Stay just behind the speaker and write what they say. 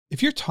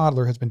If your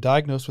toddler has been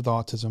diagnosed with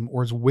autism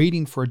or is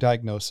waiting for a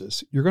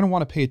diagnosis, you're going to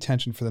want to pay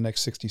attention for the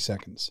next 60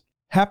 seconds.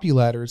 Happy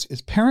Ladders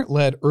is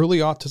parent-led early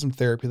autism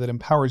therapy that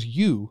empowers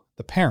you,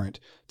 the parent,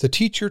 to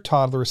teach your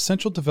toddler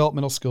essential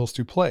developmental skills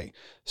through play.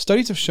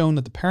 Studies have shown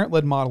that the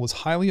parent-led model is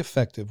highly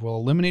effective while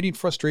eliminating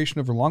frustration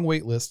over long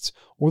wait lists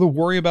or the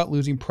worry about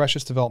losing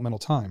precious developmental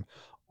time,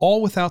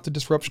 all without the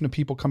disruption of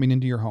people coming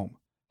into your home.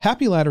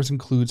 Happy Ladders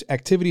includes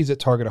activities that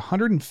target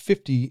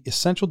 150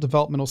 essential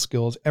developmental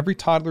skills every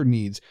toddler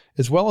needs,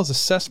 as well as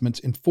assessments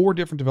in 4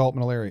 different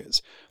developmental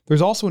areas.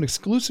 There's also an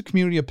exclusive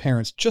community of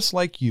parents just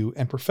like you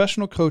and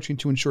professional coaching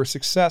to ensure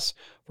success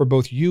for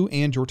both you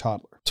and your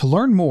toddler. To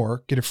learn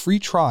more, get a free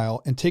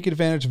trial, and take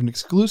advantage of an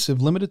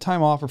exclusive limited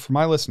time offer for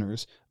my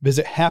listeners,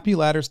 visit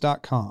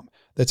happyladders.com.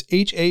 That's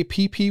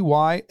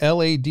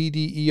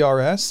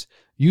HAPPYLADDERS.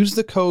 Use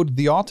the code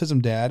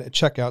TheAutismDad at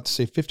checkout to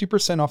save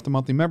 50% off the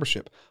monthly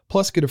membership.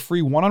 Plus, get a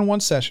free one-on-one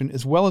session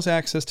as well as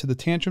access to the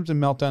Tantrums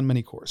and Meltdown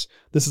mini course.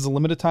 This is a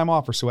limited time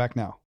offer, so act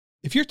now.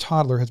 If your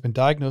toddler has been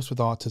diagnosed with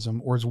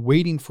autism or is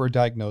waiting for a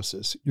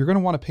diagnosis, you're going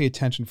to want to pay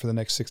attention for the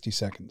next 60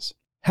 seconds.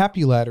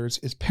 Happy Ladders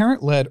is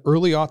parent-led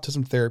early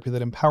autism therapy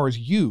that empowers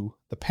you,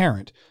 the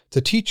parent,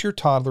 to teach your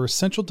toddler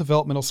essential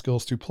developmental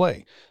skills through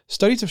play.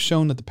 Studies have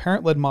shown that the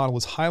parent-led model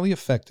is highly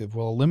effective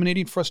while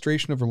eliminating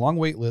frustration over long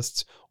wait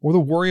lists or the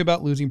worry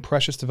about losing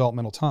precious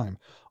developmental time,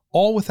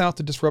 all without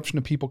the disruption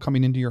of people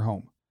coming into your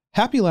home.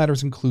 Happy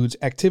Ladders includes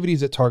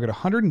activities that target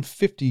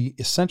 150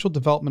 essential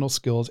developmental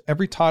skills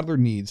every toddler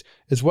needs,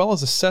 as well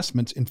as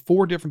assessments in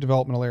 4 different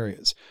developmental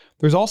areas.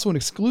 There's also an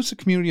exclusive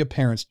community of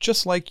parents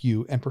just like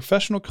you and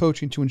professional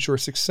coaching to ensure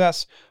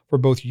success for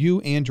both you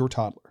and your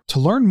toddler.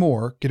 To learn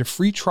more, get a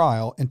free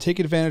trial, and take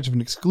advantage of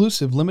an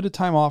exclusive limited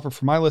time offer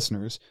for my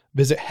listeners,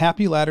 visit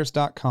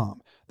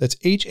happyladders.com. That's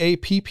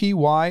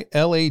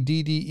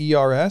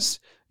HAPPYLADDERS.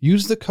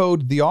 Use the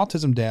code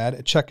TheAutismDad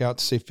at checkout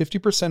to save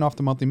 50% off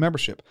the monthly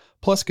membership.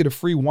 Plus, get a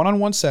free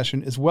one-on-one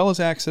session as well as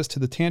access to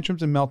the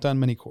Tantrums and Meltdown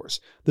mini course.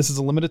 This is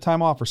a limited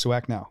time offer, so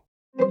act now.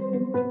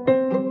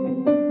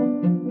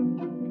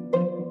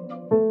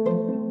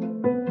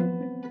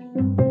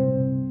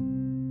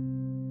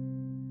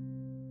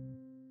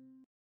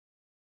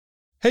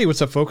 Hey,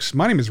 what's up, folks?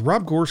 My name is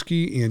Rob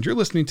Gorski, and you're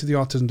listening to the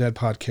Autism Dad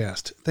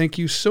podcast. Thank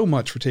you so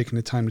much for taking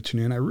the time to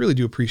tune in. I really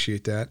do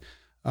appreciate that.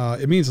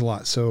 It means a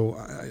lot, so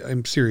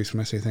I'm serious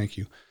when I say thank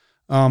you.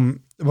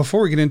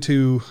 Before we get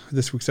into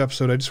this week's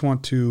episode, I just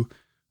want to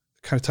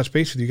kind of touch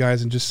base with you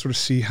guys and just sort of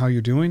see how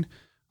you're doing.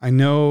 I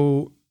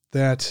know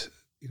that,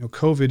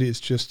 COVID is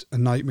just a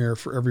nightmare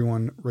for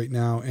everyone right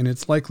now, and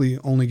it's likely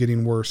only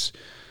getting worse.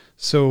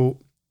 So,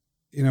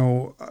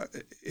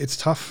 it's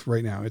tough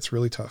right now. It's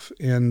really tough.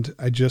 And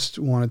I just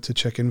wanted to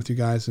check in with you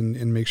guys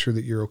and make sure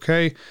that you're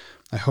okay.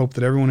 I hope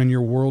that everyone in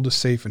your world is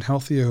safe and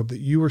healthy. I hope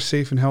that you are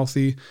safe and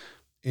healthy.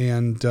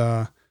 And,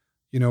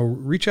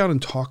 reach out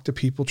and talk to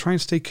people, try and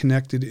stay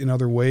connected in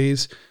other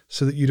ways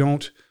so that you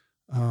don't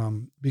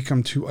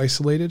become too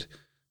isolated.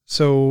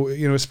 So,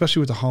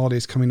 especially with the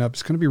holidays coming up,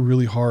 it's going to be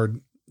really hard,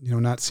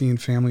 not seeing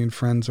family and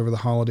friends over the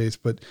holidays.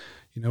 But,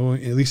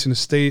 at least in the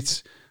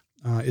States,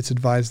 it's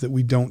advised that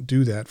we don't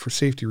do that for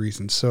safety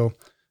reasons. So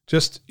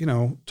just,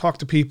 talk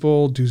to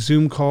people, do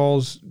Zoom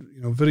calls,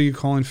 video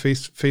calling,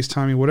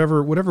 FaceTiming,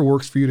 whatever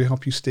works for you to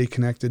help you stay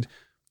connected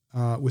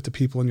with the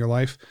people in your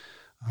life.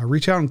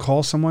 Reach out and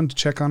call someone to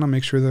check on them,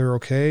 make sure they're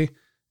okay.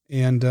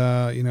 And,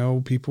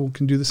 people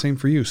can do the same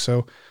for you.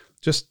 So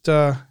just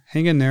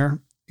hang in there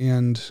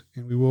and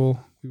we will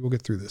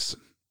get through this.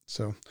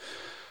 So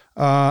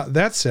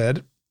that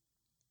said,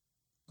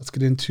 let's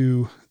get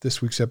into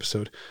this week's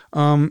episode.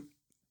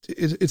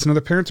 It's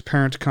another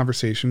parent-to-parent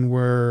conversation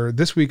where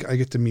this week I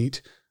got to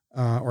meet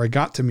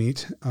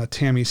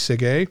Tammy,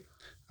 Seguin.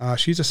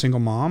 She's a single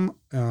mom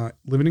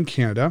living in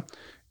Canada.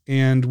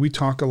 And we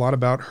talk a lot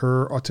about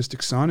her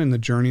autistic son and the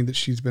journey that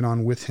she's been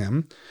on with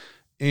him.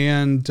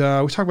 And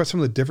we talk about some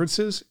of the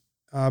differences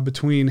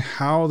between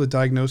how the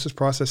diagnosis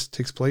process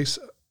takes place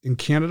in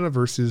Canada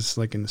versus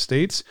like in the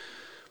States,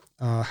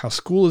 how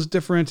school is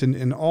different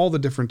and all the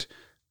different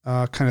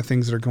kind of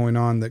things that are going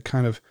on that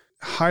kind of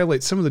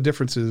highlight some of the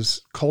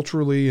differences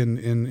culturally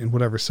and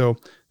whatever. So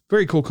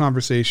very cool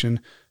conversation.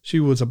 She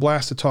was a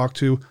blast to talk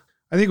to.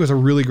 I think it was a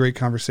really great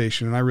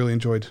conversation and I really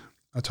enjoyed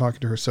talking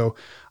to her. So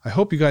I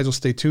hope you guys will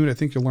stay tuned. I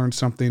think you'll learn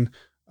something.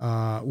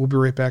 We'll be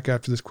right back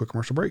after this quick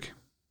commercial break.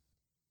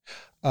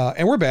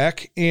 And we're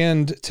back.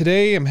 And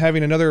today I'm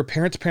having another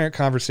parent-to-parent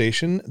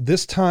conversation.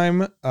 This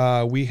time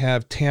we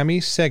have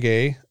Tammy,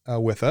 Seguin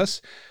with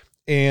us.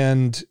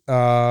 And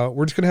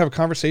we're just going to have a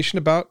conversation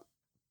about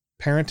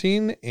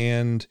parenting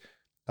and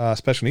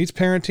special needs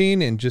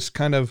parenting and just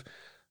kind of,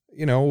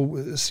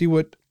 see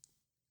what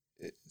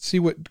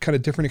kind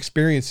of different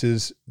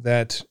experiences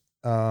that,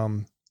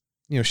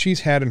 she's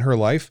had in her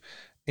life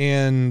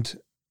and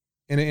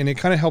it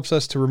kind of helps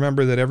us to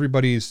remember that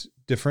everybody's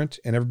different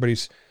and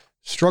everybody's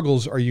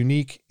struggles are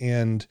unique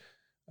and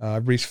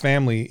everybody's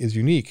family is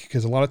unique.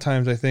 Because a lot of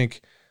times I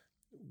think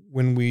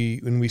when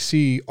we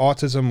see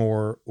autism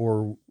or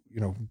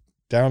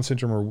Down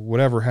syndrome or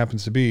whatever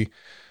happens to be,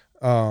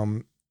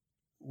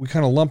 we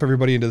kind of lump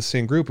everybody into the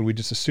same group, and we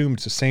just assume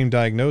it's the same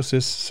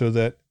diagnosis, so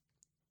that,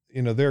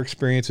 their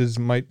experiences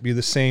might be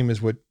the same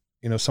as what,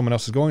 someone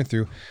else is going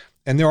through.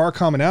 And there are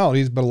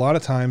commonalities, but a lot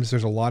of times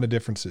there's a lot of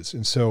differences.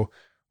 And so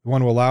we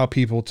want to allow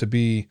people to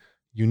be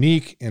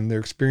unique and their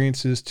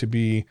experiences to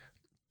be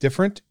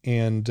different.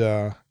 And,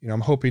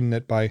 I'm hoping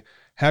that by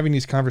having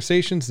these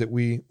conversations that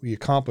we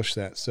accomplish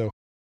that. So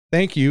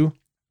thank you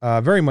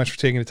very much for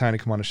taking the time to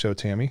come on the show,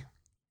 Tammy.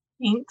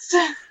 Thanks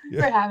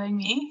for having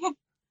me.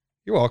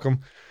 You're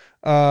welcome.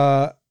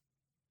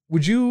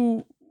 Would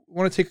you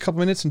want to take a couple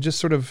minutes and just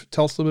sort of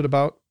tell us a little bit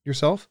about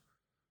yourself?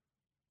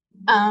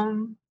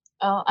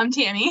 Well, I'm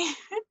Tammy.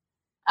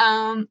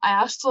 I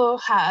also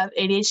have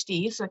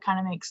ADHD, so it kind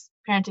of makes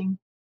parenting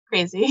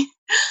crazy.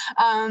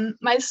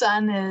 My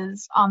son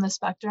is on the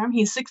spectrum.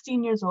 He's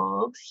 16 years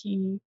old.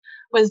 He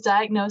was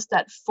diagnosed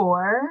at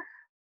 4.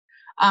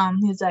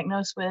 He was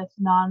diagnosed with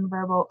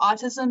nonverbal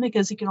autism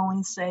because he could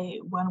only say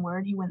one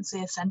word. He wouldn't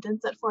say a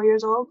sentence at 4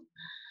 years old.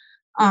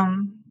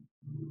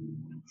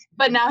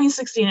 But now he's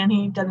 16 and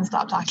he doesn't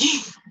stop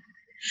talking.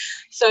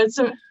 So it's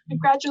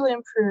gradually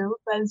improved,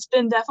 but it's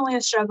been definitely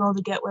a struggle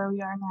to get where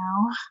we are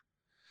now.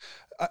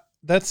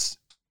 Not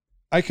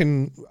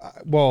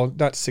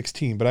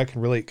 16, but I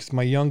can relate because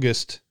my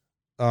youngest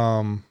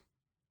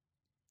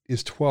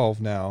is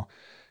 12 now.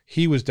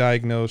 He was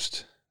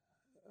diagnosed.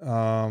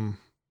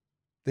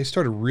 They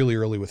started really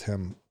early with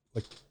him,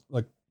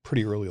 like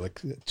pretty early, like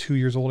 2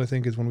 years old, I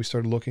think, is when we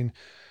started looking.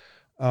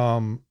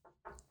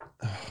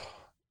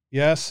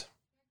 Yes.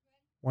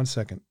 1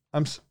 second.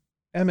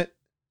 Emmett,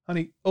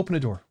 honey, open the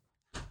door.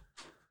 I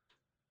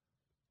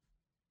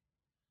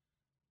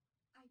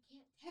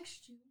can't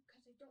text you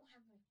because I don't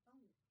have my phone.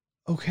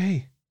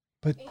 Okay,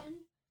 but. And the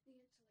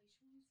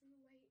insulation is in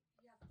the way.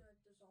 You have to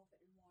dissolve it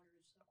in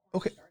water. So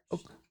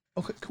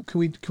Okay. Can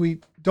we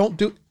don't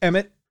do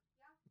Emmett?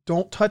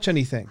 Don't touch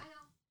anything.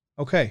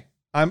 Okay.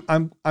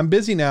 I'm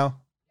busy now.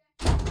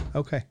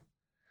 Okay.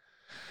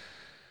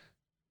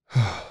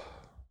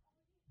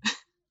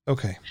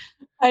 Okay.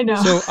 I know.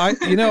 So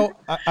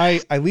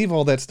I leave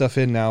all that stuff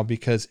in now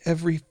because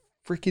every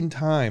freaking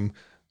time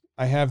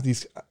I have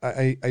these,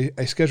 I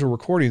schedule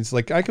recordings.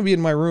 Like I can be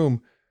in my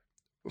room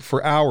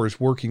for hours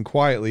working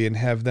quietly and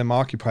have them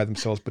occupy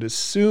themselves. But as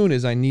soon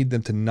as I need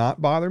them to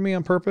not bother me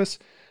on purpose,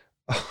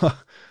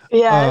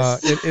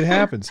 yes, it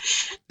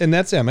happens. And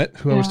that's Emmett,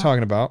 who I was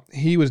talking about.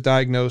 He was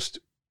diagnosed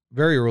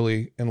very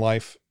early in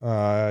life.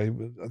 I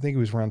think he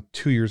was around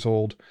 2 years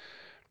old.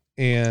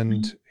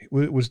 And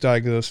was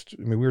diagnosed.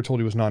 I mean, we were told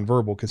he was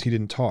nonverbal because he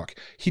didn't talk.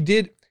 He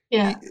did.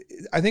 Yeah.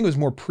 I think it was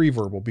more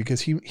pre-verbal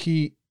because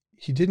he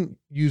didn't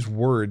use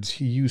words.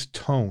 He used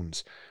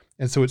tones.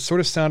 And so it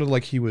sort of sounded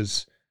like he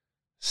was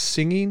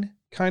singing,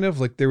 kind of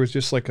like there was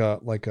just like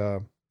a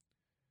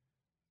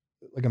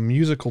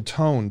musical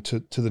tone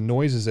to the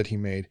noises that he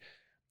made.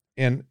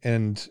 And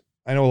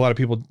I know a lot of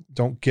people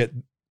don't get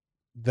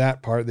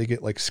that part. They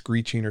get like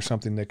screeching or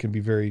something that can be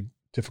very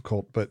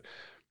difficult, but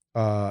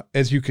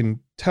as you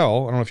can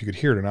tell, I don't know if you could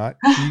hear it or not,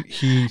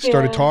 he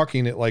started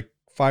talking at like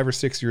 5 or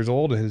 6 years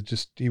old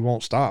and he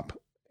won't stop.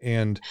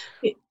 And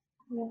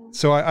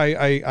so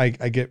I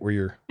get where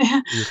you're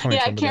coming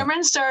from.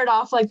 Cameron started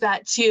off like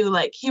that too.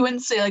 Like he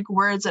wouldn't say like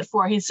words at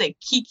 4. He'd say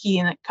kiki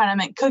and it kind of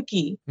meant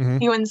cookie. Mm-hmm.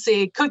 He wouldn't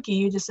say cookie.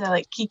 You just say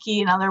like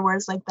kiki and other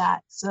words like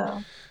that.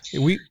 So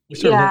we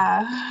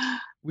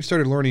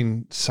started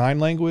learning sign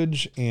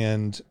language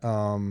and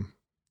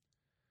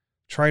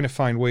trying to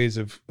find ways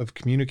of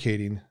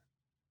communicating.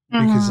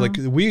 Because like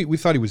we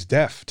thought he was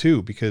deaf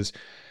too, because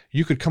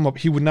you could come up,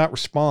 he would not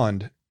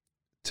respond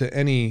to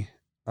any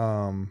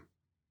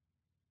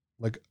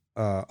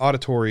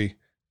auditory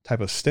type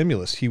of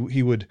stimulus.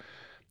 He would,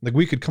 like,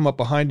 we could come up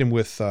behind him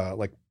with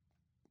like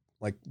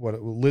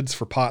what lids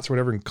for pots or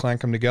whatever and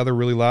clank them together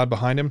really loud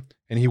behind him,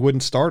 and he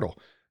wouldn't startle.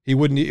 It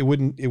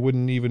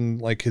wouldn't even,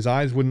 like, his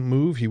eyes wouldn't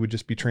move. He would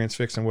just be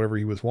transfixed on whatever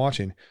he was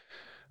watching.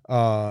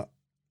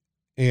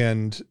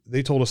 And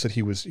they told us that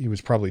he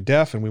was probably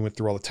deaf, and we went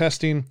through all the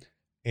testing,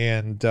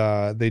 and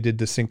they did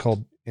this thing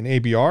called an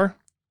ABR,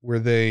 where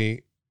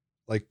they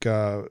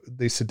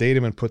sedate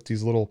him and put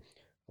these little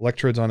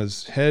electrodes on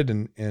his head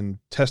and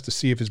test to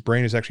see if his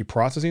brain is actually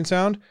processing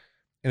sound.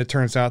 And it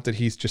turns out that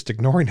he's just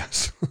ignoring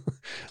us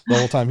the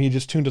whole time. He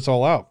just tuned us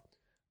all out.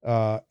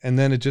 And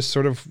then it just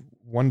sort of,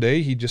 one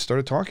day he just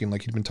started talking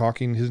like he'd been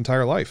talking his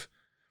entire life.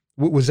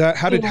 Was that,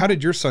 how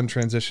did your son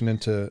transition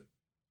into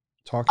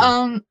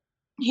talking?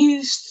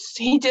 He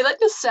did like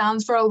the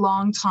sounds for a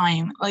long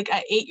time. Like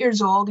at 8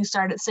 years old, he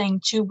started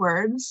saying 2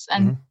 words,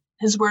 and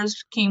his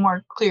words became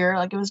more clear.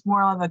 Like it was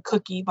more of a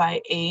cookie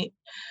by 8.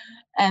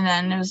 And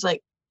then it was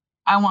like,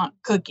 I want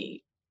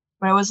cookie,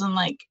 but it wasn't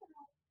like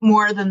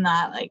more than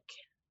that. Like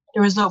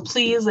there was no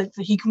please, like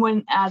he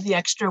wouldn't add the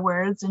extra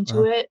words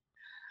into it.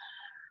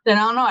 Then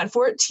I don't know, at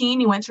 14,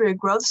 he went through a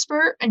growth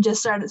spurt and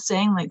just started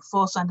saying like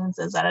full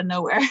sentences out of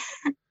nowhere.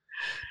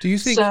 Do you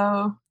think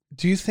that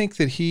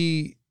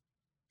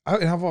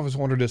and I've always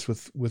wondered this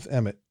with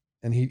Emmett,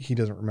 and he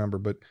doesn't remember,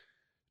 but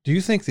do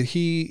you think that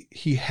he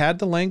had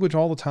the language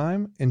all the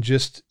time and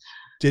just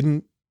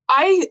didn't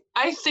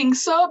I think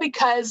so,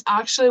 because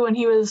actually when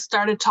he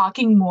started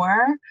talking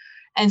more,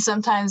 and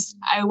sometimes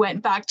I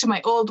went back to my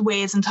old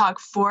ways and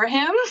talked for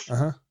him.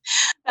 Uh-huh.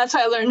 That's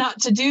why I learned not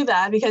to do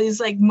that, because he's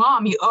like,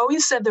 Mom, you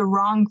always said the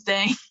wrong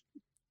thing.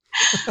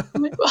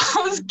 I'm like, well,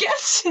 I was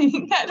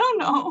guessing. I don't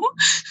know.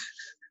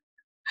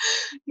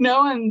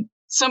 And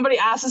somebody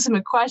asks him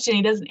a question,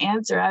 he doesn't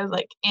answer. I would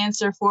like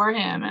answer for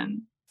him,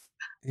 and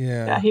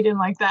yeah, he didn't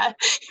like that.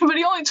 But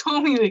he only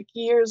told me like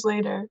years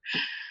later.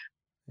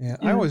 Yeah,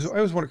 I always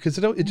wondered, because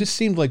it just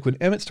seemed like when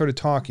Emmett started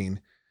talking,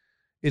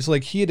 it's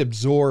like he had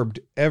absorbed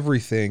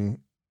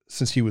everything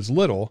since he was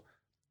little,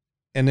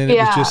 and then it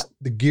was just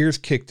the gears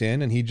kicked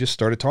in, and he just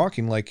started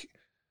talking like,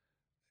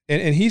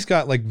 and he's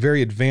got like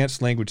very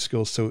advanced language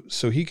skills,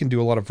 so he can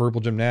do a lot of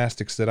verbal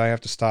gymnastics that I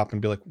have to stop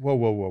and be like, whoa,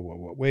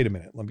 wait a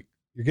minute,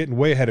 you're getting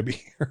way ahead of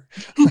me here.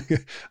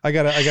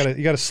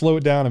 You gotta slow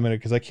it down a minute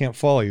because I can't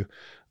follow you.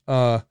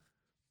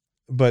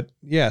 But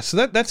yeah,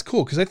 so that's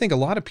cool, because I think a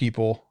lot of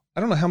people, I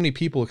don't know how many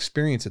people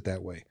experience it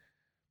that way.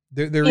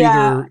 They're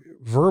either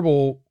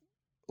verbal,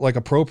 like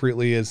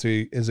appropriately as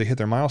they hit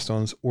their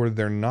milestones, or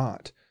they're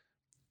not.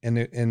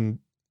 And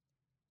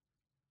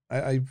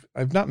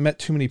I've not met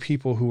too many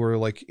people who are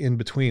like in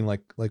between,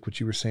 like what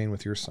you were saying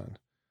with your son.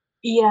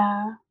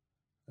 Yeah.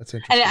 That's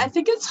interesting. And I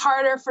think it's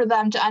harder for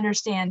them to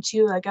understand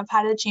too. Like I've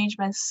had to change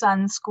my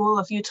son's school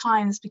a few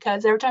times,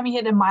 because every time he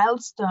hit a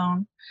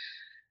milestone,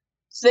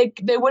 so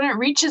they wouldn't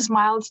reach his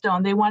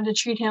milestone. They wanted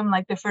to treat him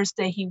like the first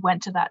day he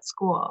went to that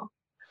school.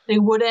 They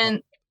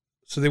wouldn't.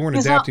 So they weren't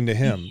adapting to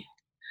him.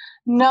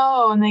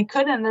 No, and they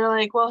couldn't. They're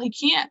like, well, he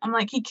can't. I'm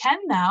like, he can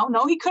now.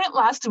 No, he couldn't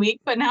last week,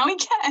 but now he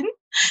can.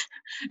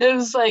 It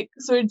was like,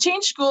 so we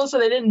changed school so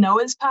they didn't know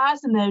his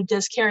past, and they would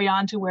just carry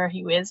on to where he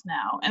is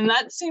now. And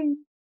that seemed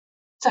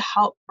to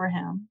help for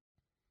him.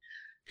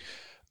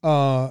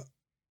 Well,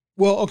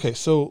 okay,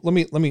 so let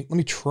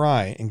me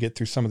try and get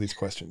through some of these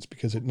questions,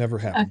 because it never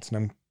happens, and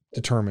I'm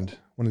determined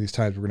one of these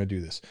times we're going to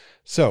do this.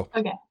 So,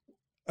 okay.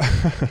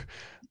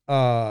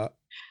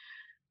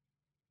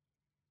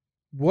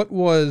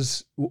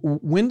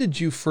 When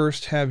did you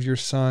first have your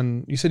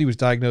son? You said he was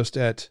diagnosed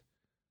at.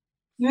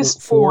 He was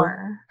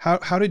 4.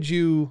 How did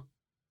you?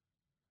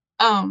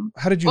 Know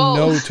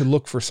to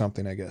look for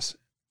something, I guess?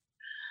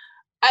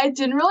 I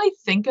didn't really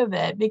think of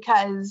it,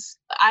 because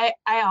I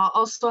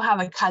also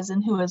have a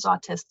cousin who is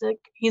autistic.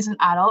 He's an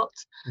adult,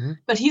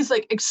 but he's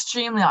like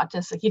extremely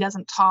autistic. He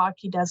doesn't talk.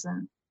 He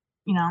doesn't,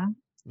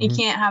 you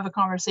can't have a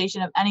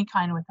conversation of any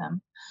kind with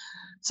him.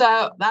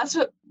 So that's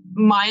what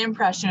my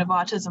impression of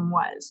autism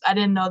was. I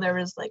didn't know there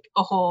was like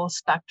a whole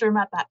spectrum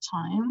at that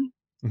time.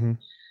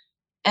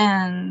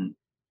 And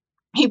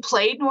he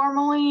played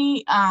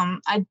normally.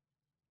 I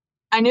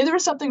knew there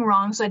was something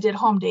wrong, so I did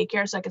home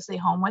daycare so I could stay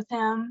home with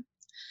him.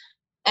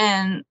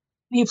 And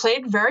he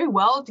played very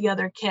well with the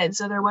other kids,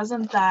 so there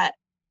wasn't that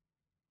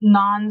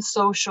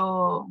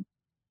non-social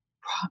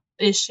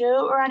issue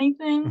or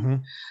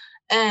anything.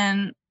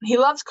 And he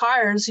loves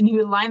cars, and he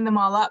would line them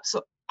all up.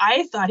 So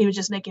I thought he was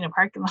just making a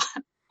parking lot.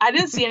 I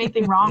didn't see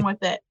anything wrong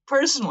with it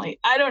personally.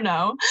 I don't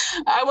know.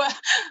 I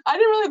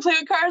didn't really play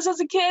with cars as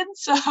a kid,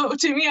 so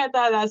to me, I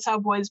thought that's how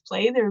boys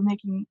play. They were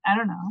making, I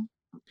don't know.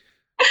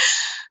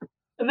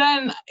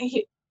 Then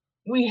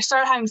we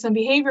started having some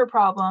behavior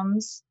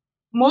problems,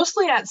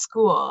 mostly at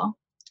school.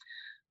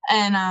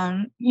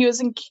 And he was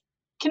in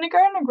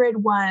kindergarten or grade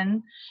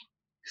 1.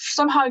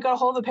 Somehow he got a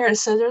hold of a pair of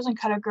scissors and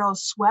cut a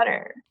girl's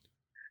sweater.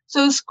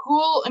 So the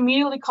school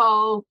immediately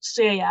called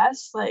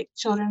CAS, like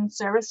Children's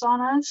Service, on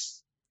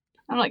us.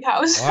 I'm like,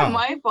 how is that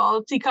my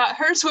fault? He cut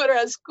her sweater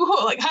at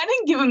school. Like, I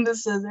didn't give him the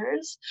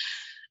scissors.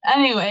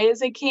 Anyways,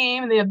 they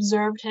came and they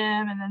observed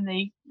him, and then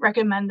they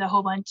recommended a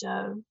whole bunch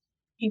of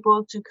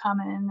people to come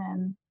in,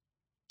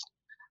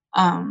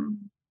 and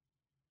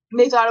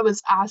they thought it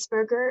was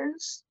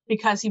Asperger's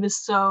because he was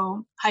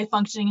so high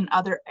functioning in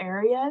other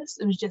areas.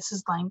 It was just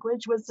his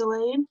language was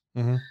delayed.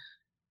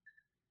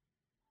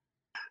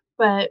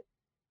 But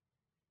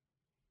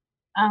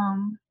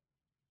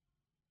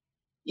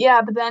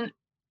but then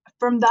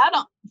from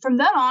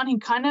then on, he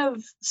kind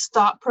of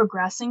stopped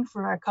progressing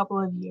for a couple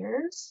of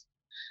years.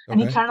 And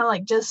he kind of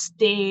like just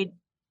stayed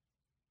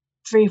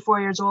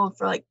 3-4 years old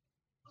for like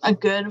a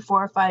good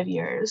 4 or 5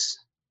 years.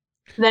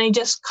 Then he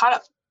just caught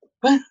up.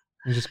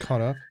 He just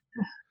caught up?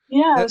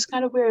 Yeah, it was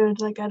kind of weird.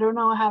 Like, I don't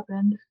know what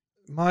happened.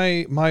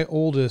 My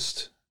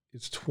oldest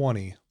is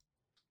 20.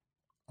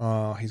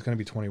 He's going to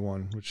be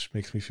 21, which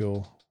makes me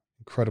feel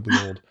incredibly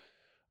old.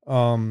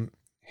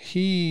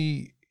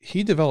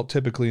 He developed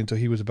typically until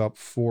he was about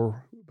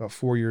 4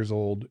 years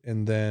old,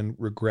 and then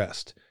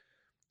regressed.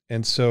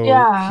 And so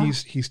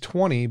he's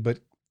 20, but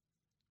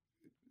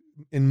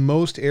in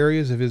most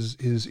areas of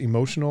his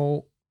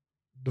emotional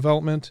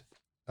development,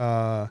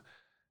 and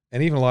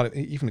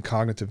even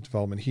cognitive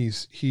development, he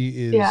is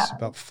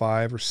about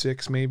 5 or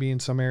 6, maybe in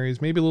some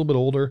areas, maybe a little bit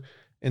older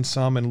in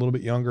some, and a little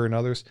bit younger in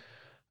others.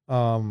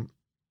 And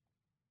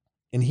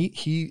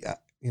he's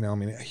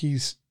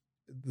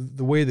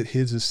the way that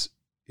his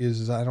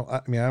is I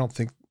don't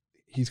think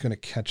he's going to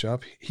catch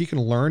up. He can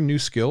learn new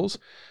skills,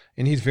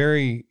 and he's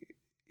very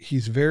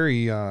he's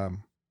very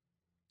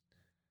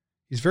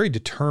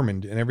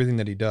determined in everything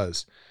that he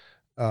does.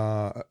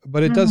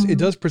 But it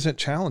does present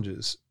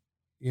challenges,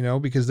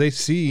 because they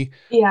see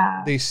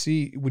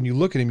when you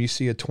look at him, you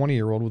see a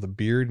 20-year-old with a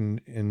beard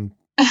and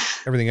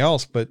everything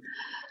else, but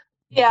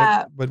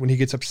when he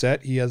gets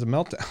upset, he has a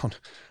meltdown.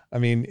 I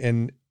mean,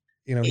 and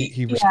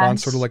he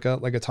responds sort of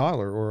like a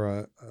toddler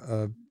or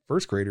a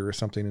first grader or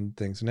something and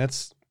things. And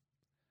that's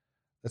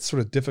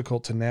sort of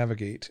difficult to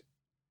navigate.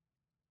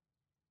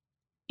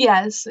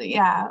 Yes.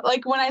 Yeah.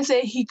 Like when I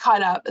say he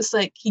caught up, it's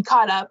like he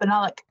caught up and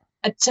not like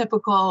a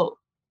typical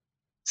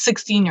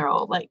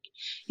 16-year-old. Like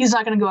he's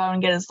not going to go out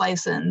and get his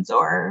license,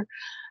 or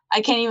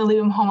I can't even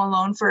leave him home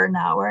alone for an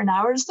hour. An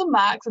hour is the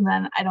max. And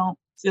then I don't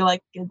feel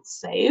like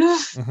it's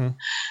safe. Mm-hmm.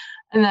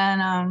 And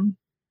then,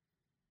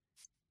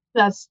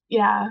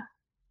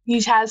 he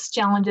has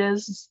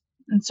challenges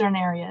in certain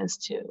areas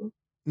too.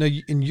 No,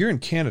 and you're in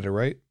Canada,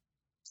 right?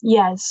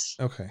 Yes.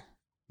 Okay.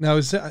 Now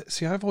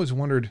I've always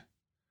wondered,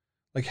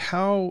 like,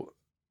 how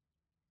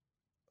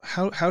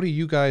do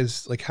you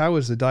guys, like, how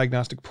is the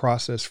diagnostic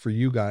process for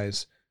you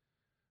guys?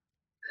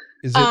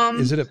 Is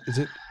it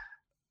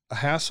a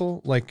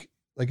hassle? Like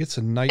it's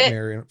a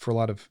nightmare for a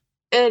lot of.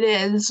 It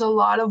is a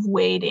lot of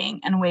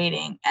waiting. And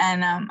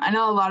I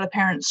know a lot of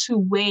parents who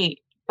wait,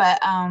 but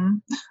I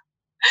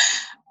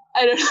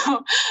don't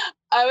know.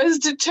 I was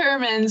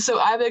determined, so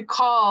I would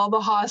call the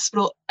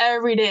hospital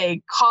every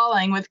day,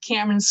 calling with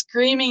Cameron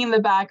screaming in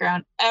the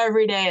background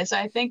every day. So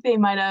I think they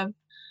might have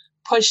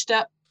pushed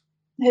up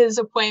his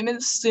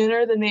appointments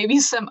sooner than maybe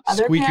some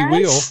other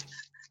parents.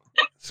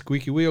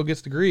 Squeaky wheel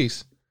gets the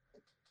grease.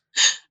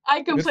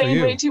 I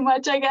complained way too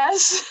much, I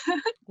guess.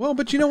 Well,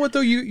 but you know what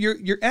though,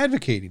 you're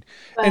advocating,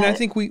 and I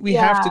think we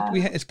have to.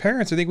 As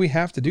parents, I think we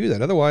have to do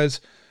that. Otherwise,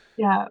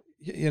 I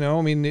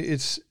mean,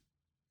 it's.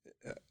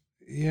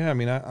 Yeah, I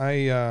mean,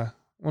 I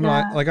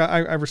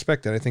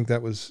respect that. I think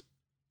that was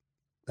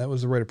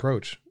the right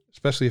approach,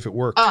 especially if it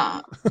worked.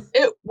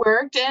 It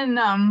worked, and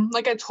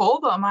like I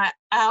told them, I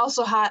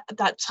also had, at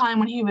that time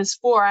when he was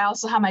 4, I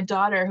also had my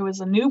daughter who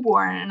was a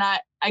newborn, and I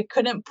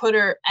couldn't put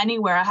her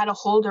anywhere. I had to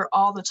hold her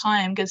all the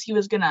time because he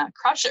was gonna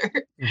crush her.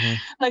 Mm-hmm.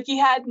 Like he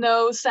had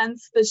no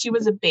sense that she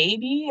was a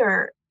baby,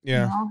 or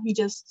he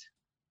just.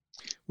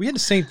 We had the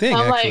same thing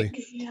actually. Like,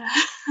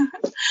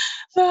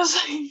 so I was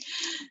like,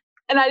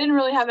 and I didn't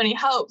really have any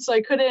help, so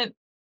I couldn't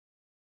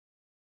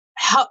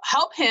help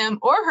him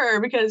or her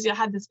because I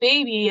had this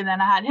baby, and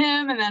then I had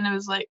him, and then it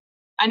was like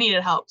I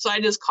needed help. So I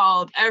just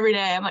called every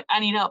day. I'm like, I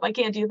need help. I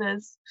can't do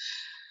this.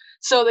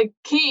 So they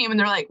came and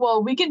they're like,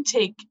 well, we can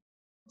take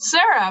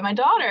Sarah, my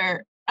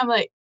daughter. I'm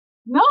like,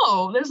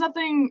 no, there's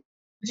nothing.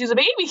 She's a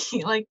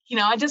baby. Like,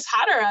 I just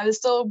had her. I was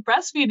still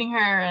breastfeeding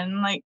her,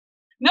 and like,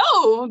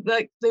 no,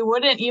 like they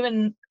wouldn't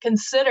even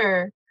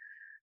consider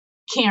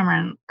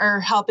Cameron or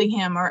helping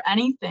him or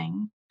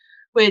anything,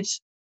 which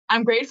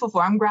I'm grateful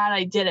for. I'm glad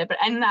I did it. But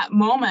in that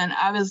moment,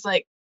 I was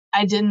like,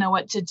 I didn't know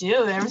what to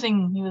do.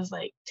 Everything, he was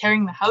like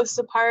tearing the house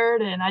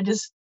apart, and I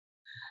just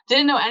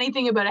didn't know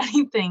anything about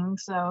anything.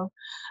 So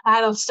I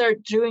had to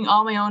start doing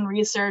all my own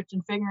research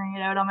and figuring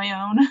it out on my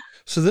own.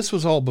 So this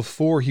was all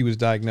before he was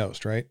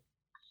diagnosed, right?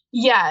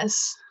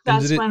 Yes.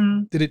 That's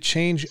when. Did it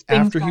change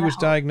after he was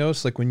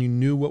diagnosed? Like when you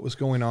knew what was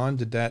going on,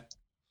 did that?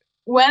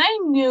 When I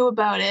knew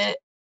about it,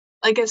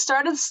 like it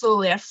started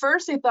slowly. At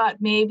first they thought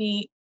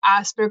maybe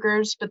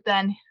Asperger's, but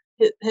then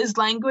his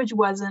language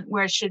wasn't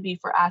where it should be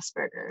for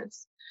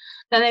Asperger's.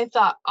 Then they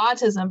thought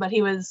autism, but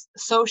he was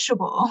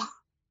sociable.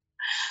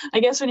 I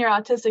guess when you're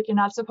autistic, you're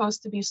not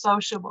supposed to be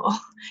sociable.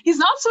 He's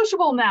not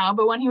sociable now,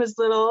 but when he was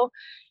little,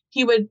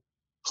 he would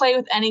play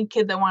with any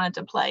kid that wanted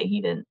to play.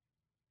 He didn't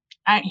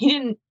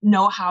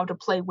know how to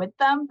play with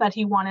them, but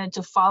he wanted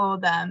to follow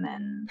them.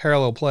 And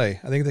parallel play.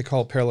 I think they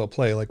call it parallel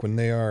play, like when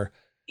they're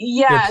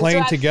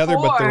playing together,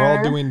 but they're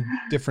all doing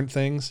different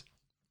things.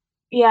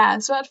 Yeah,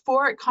 so at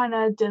 4, it kind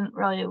of didn't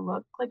really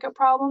look like a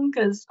problem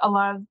because a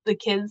lot of the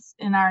kids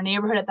in our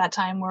neighborhood at that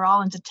time were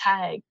all into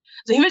tag.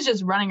 So he was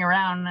just running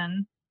around,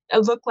 and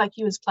it looked like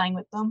he was playing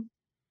with them.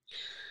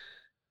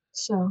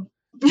 So.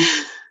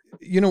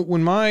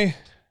 When my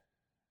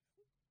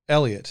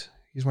Elliot,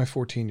 he's my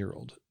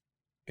 14-year-old,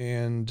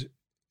 and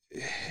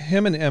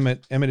him and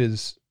Emmett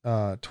is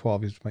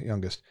 12, he's my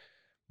youngest.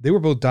 They were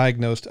both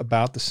diagnosed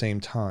about the same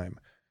time.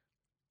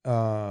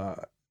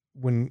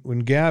 When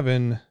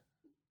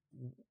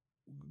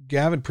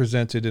Gavin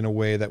presented in a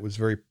way that was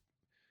very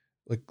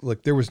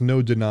like there was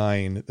no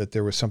denying that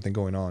there was something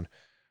going on,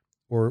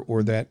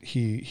 or that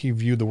he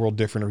viewed the world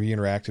different, or he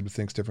interacted with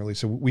things differently.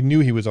 So we knew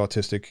he was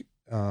autistic.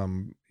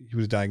 He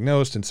was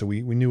diagnosed, and so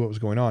we knew what was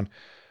going on.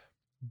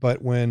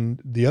 But when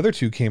the other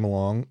two came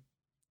along,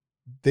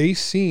 they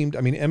seemed,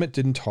 I mean, Emmett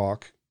didn't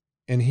talk,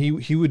 and he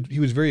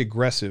was very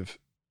aggressive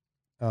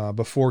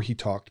before he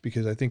talked,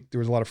 because I think there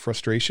was a lot of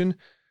frustration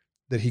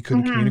that he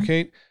couldn't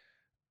communicate.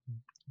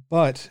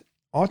 But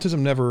autism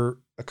never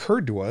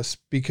occurred to us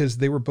because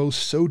they were both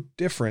so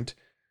different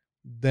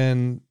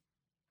than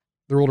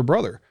their older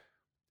brother.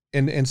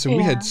 And so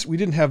we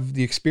didn't have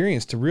the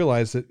experience to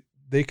realize that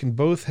they can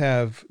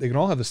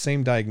all have the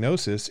same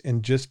diagnosis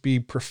and just be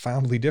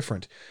profoundly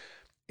different.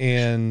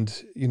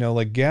 And,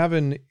 like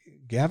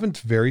Gavin's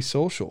very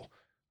social,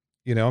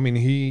 I mean,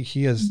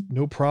 he has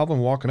no problem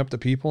walking up to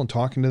people and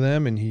talking to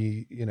them, and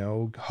he,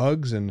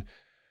 hugs and,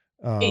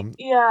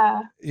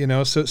 Yeah.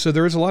 so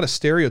there is a lot of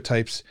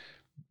stereotypes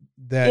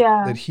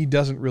that he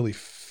doesn't really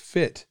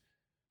fit.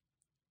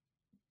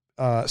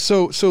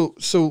 So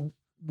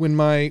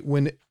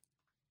when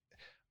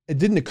it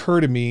didn't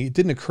occur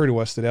to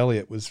us that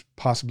Elliot was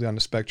possibly on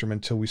the spectrum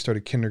until we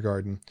started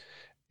kindergarten,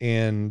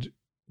 and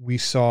we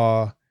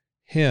saw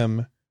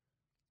him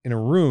in a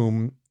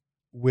room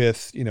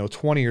with,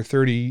 20 or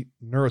 30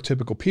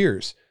 neurotypical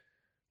peers.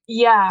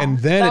 Yeah. And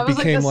then it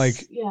became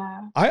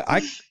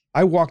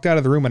I walked out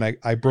of the room and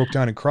I broke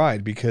down and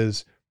cried,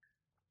 because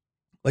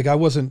like, I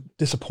wasn't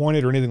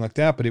disappointed or anything like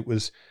that, but it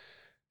was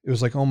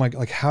like, oh my,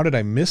 like, how did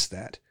I miss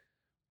that?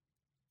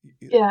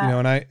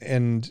 Yeah.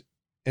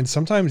 And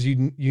sometimes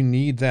you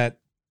need that.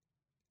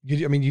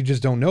 You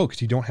just don't know,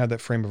 because you don't have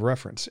that frame of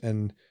reference.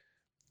 And,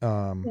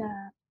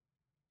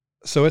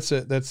 so I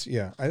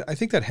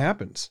think that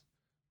happens.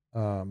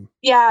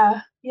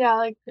 Yeah.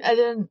 Like, I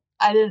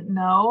didn't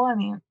know. I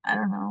mean, I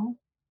don't know.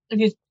 If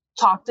you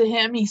talk to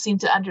him, he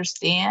seemed to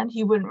understand.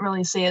 He wouldn't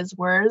really say his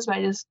words, but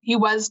he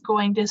was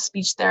going to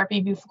speech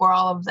therapy before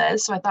all of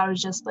this. So I thought it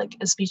was just like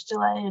a speech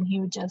delay and he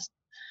would just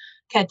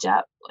catch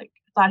up. Like,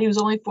 I thought he was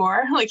only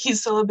 4, like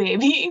he's still a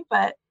baby,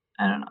 but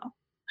I don't know.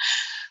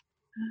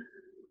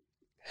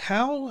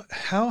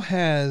 How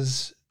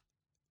has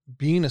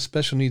being a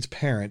special needs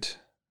parent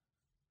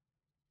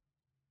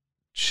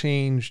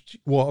changed?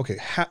 Well, okay.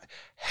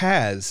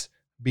 Has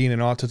being an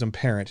autism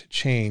parent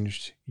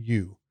changed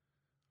you?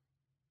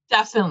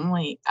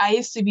 Definitely. I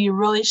used to be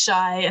really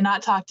shy and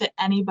not talk to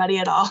anybody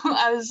at all.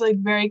 I was like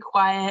very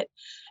quiet,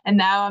 and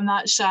now I'm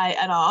not shy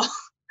at all.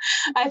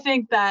 I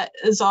think that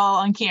is all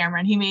on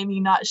Cameron. He made me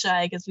not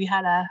shy, because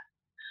I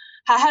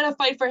had to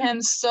fight for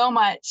him so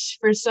much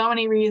for so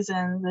many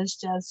reasons. It's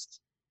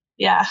just,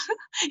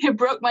 it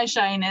broke my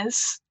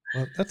shyness.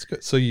 Well, that's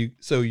good. So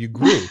you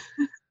grew,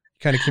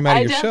 kind of came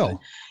out of your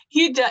shell.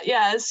 He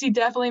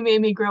definitely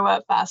made me grow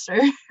up faster.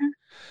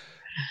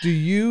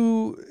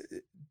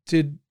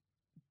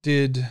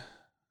 Did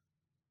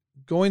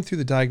going through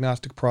the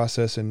diagnostic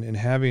process and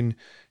having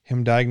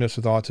him diagnosed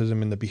with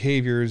autism and the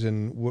behaviors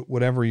and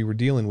whatever you were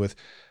dealing with,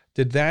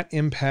 did that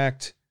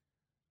impact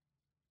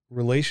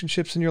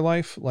relationships in your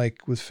life,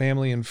 like with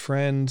family and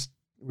friends?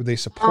 Were they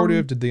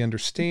supportive? Did they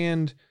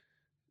understand?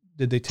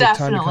 Did they take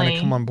time to kind of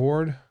come on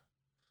board?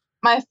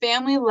 My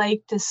family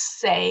like to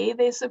say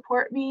they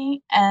support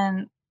me,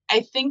 and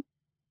I think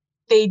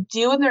they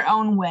do in their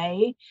own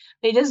way.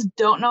 They just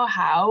don't know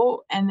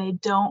how, and they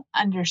don't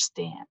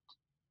understand.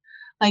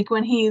 Like,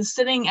 when he's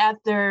sitting at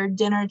their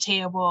dinner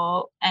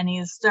table and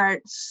he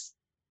starts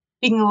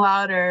speaking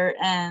louder,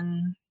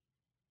 and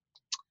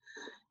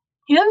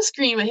he doesn't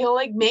scream, but he'll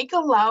like make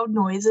loud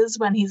noises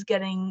when he's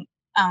getting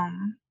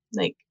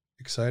like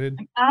excited.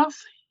 I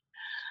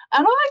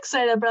don't know if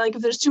excited, but like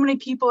if there's too many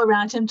people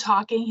around him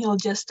talking, he'll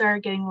just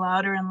start getting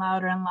louder and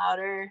louder and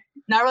louder.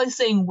 Not really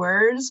saying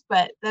words,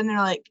 but then they're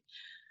like,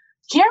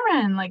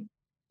 Cameron, like,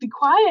 be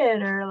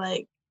quiet,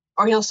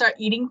 or he'll start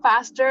eating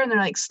faster and they're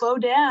like, slow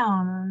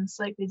down. And it's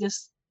like,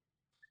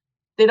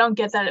 they don't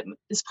get that it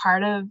is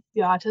part of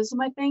the autism,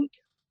 I think.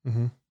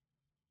 Mm-hmm.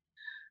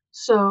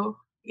 So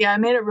yeah, it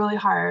made it really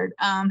hard.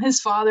 His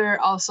father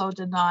also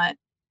did not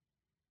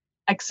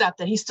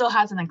accept it. He still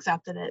hasn't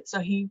accepted it.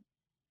 So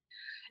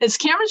it's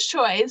Cameron's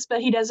choice,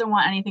 but he doesn't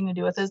want anything to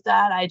do with his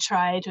dad. I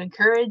try to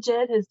encourage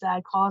it. His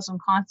dad calls him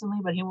constantly,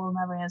 but he will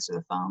never answer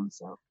the phone.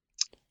 So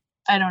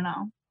I don't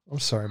know. I'm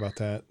sorry about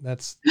that.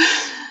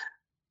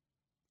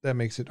 That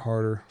makes it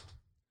harder.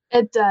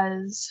 It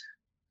does.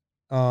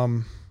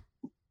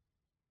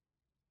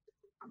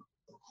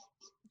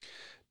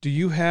 Do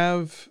you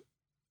have,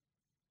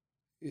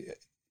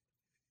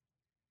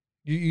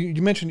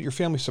 you mentioned that your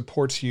family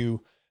supports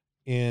you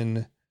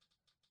in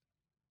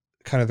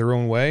kind of their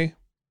own way,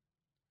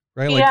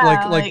 right?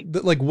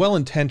 Like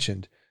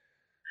well-intentioned.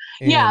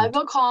 Yeah,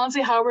 they'll call and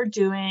say how we're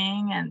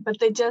doing, but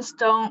they just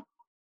don't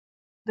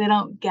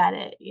get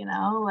it,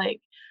 like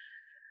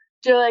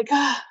they're like,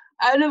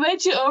 I'd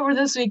invite you over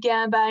this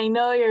weekend, but I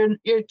know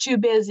you're too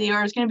busy,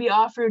 or it's going to be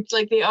offered.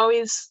 Like, they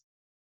always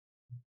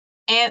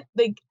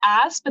they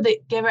ask, but they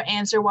give an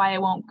answer why I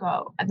won't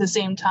go at the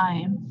same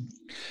time.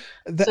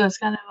 So it's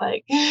kind of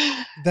like,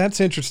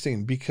 that's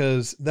interesting,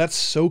 because that's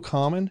so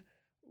common.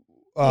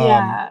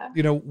 Yeah.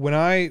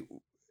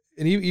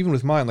 Even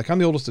with mine, like, I'm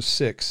the oldest of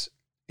 6,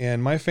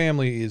 and my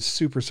family is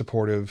super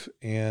supportive,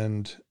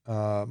 and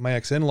my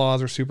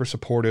ex-in-laws are super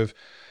supportive,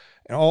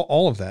 and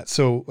all of that.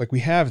 So like, we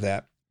have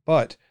that,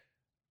 but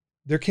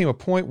there came a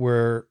point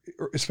where,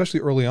 especially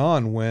early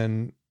on,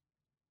 when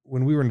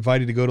we were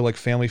invited to go to like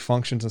family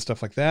functions and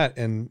stuff like that,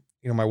 and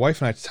my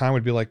wife and I at the time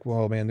would be like,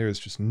 well, man, there's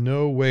just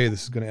no way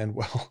this is going to end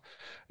well.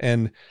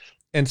 And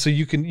so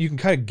you can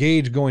kind of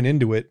gauge going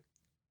into it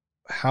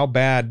how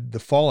bad the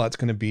fallout's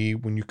going to be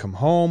when you come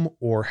home,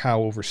 or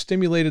how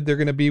overstimulated they're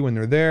going to be when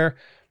they're there.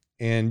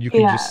 and you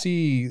can just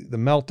see the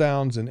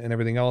meltdowns and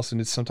everything else.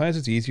 And sometimes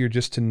it's easier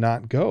just to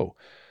not go.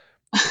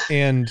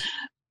 And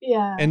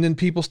and then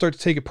people start to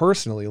take it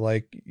personally,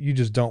 like you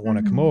just don't want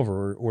to come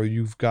over, or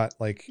you've got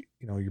like,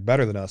 you're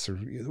better than us, or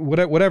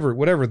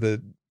whatever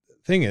the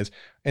thing is.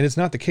 And it's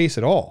not the case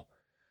at all.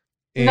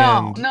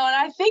 No, and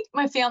I think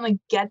my family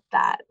get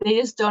that. They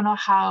just don't know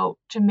how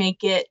to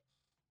make it.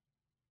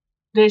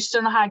 They just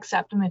don't know how to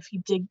accept him if he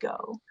did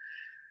go.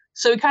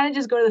 So we kind of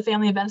just go to the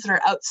family events that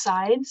are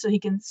outside, so he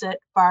can sit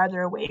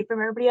farther away from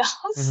everybody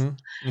else. And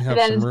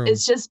then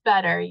it's just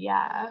better,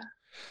 yeah.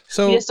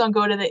 So we just don't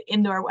go to the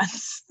indoor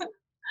ones.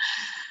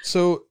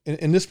 So,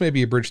 and this may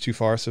be a bridge too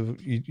far, so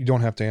you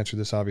don't have to answer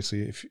this,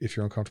 obviously, if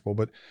you're uncomfortable,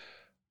 but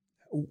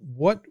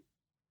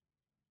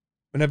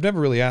and I've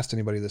never really asked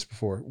anybody this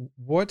before,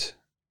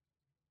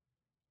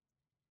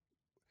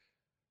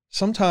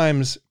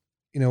 sometimes,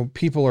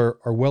 people are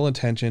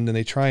well-intentioned and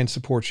they try and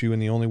support you in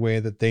the only way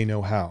that they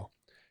know how.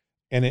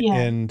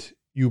 And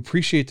you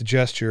appreciate the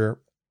gesture,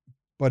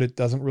 but it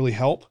doesn't really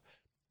help.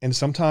 And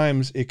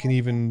sometimes it can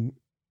even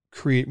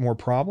create more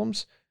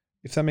problems,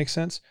 if that makes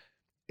sense.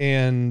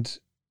 And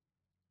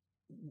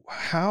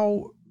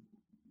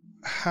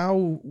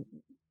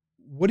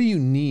what do you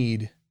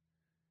need?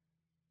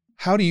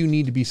 How do you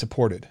need to be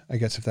supported? I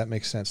guess, if that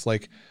makes sense.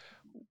 Like,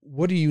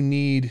 what do you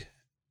need?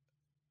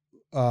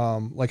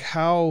 What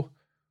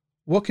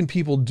can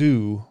people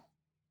do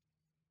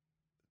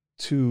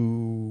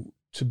to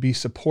be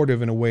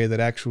supportive in a way that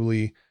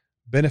actually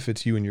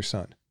benefits you and your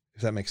son,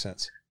 if that makes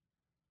sense?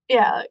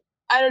 Yeah.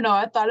 I don't know.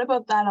 I thought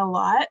about that a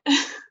lot.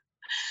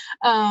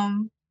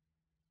 I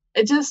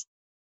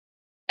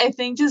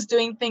think just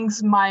doing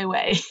things my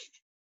way.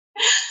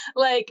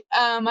 Like,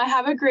 I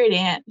have a great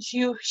aunt.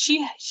 She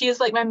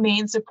is like my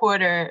main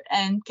supporter,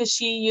 and because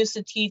she used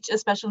to teach a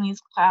special needs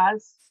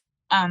class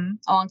a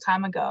long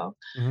time ago.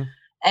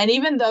 And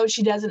even though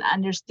she doesn't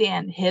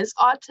understand his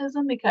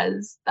autism,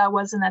 because that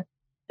wasn't a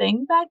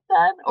thing back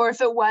then, or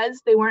if it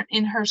was, they weren't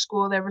in her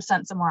school, they were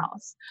sent somewhere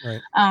else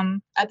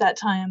at that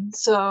time.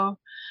 So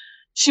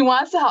she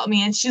wants to help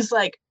me, and she's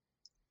like,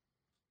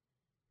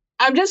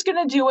 I'm just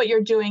going to do what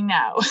you're doing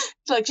now.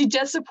 Like, she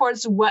just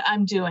supports what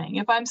I'm doing.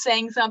 If I'm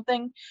saying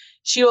something,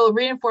 she will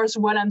reinforce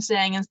what I'm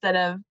saying instead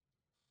of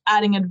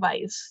adding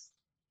advice.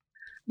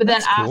 But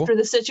then after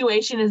the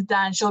situation is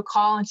done, she'll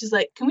call and she's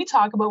like, can we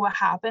talk about what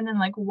happened? And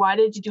like, why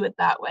did you do it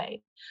that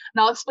way?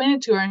 And I'll explain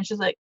it to her. And she's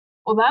like,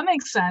 well, that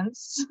makes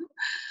sense.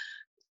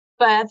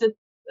 But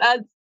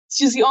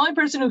she's the only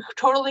person who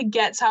totally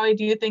gets how I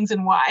do things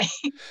and why.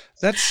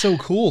 That's so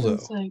cool, though.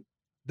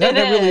 That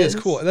really is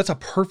cool. That's a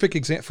perfect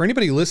example for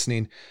anybody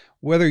listening,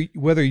 whether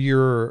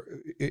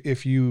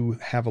if you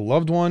have a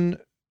loved one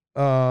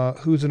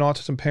who's an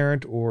autism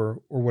parent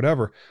or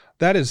whatever.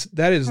 That is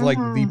like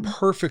the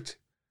perfect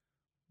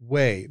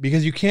way,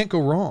 because you can't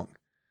go wrong.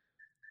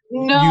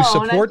 No, you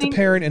support the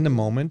parent in the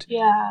moment,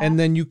 yeah, and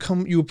then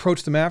you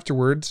approach them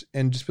afterwards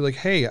and just be like,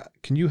 hey,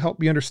 can you help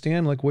me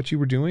understand like what you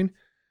were doing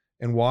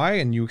and why?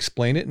 And you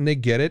explain it and they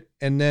get it.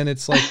 And then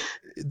it's like,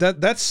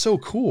 that's so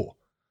cool.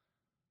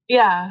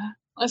 Yeah.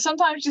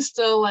 Sometimes she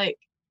still like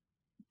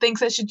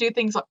thinks I should do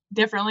things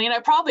differently, and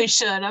I probably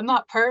should. I'm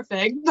not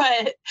perfect,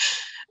 but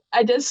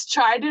I just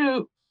try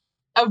to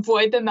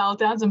avoid the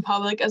meltdowns in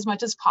public as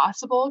much as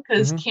possible,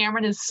 because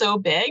Cameron is so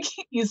big.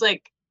 He's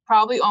like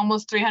probably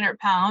almost 300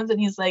 pounds, and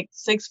he's like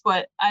 6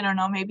 foot, I don't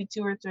know, maybe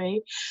 2 or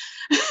 3.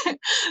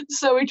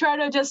 So we try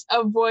to just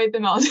avoid the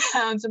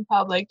meltdowns in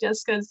public,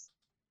 just because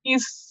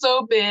he's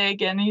so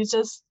big, and we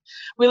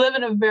live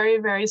in a very,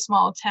 very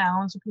small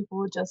town, so people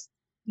would just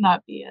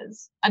not be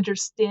as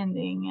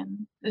understanding,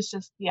 and it's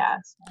just, yeah.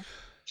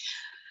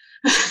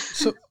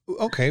 So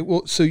okay,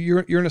 well, so you're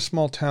in a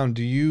small town.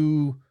 Do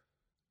you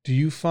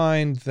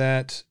find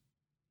that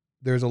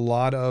there's a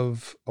lot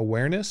of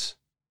awareness?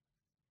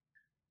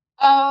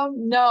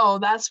 No,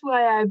 that's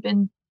why I've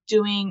been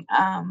doing,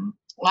 I'm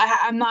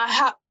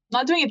not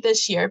doing it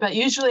this year, but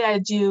usually I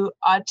do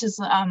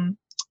autism,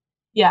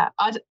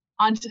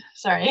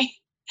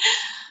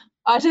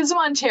 Autism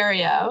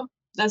Ontario.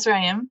 That's where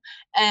I am.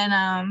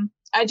 And,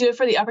 I do it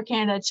for the Upper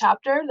Canada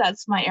chapter.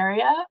 That's my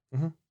area.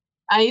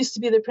 I used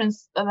to be the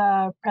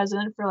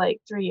president for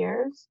like 3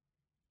 years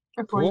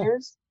or 4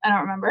 years. I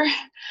don't remember.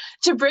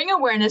 To bring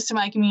awareness to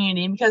my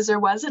community, because there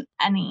wasn't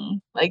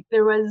any. Like,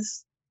 there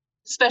was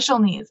special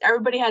needs.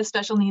 Everybody had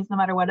special needs no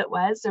matter what it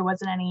was. There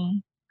wasn't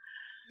any.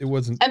 It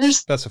wasn't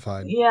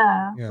specified.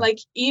 Yeah. Like,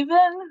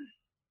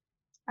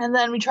 and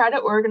then we try to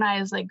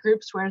organize like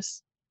groups where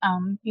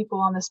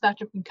people on the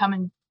spectrum can come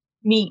and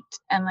meet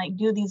and like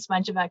do these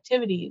bunch of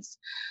activities.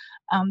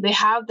 They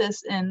have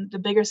this in the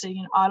bigger city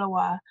in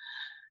Ottawa.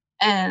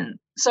 And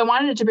so I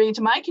wanted to bring it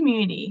to my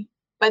community,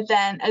 but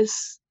then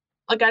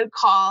I'd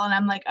call and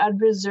I'm like, I'd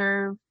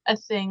reserve a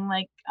thing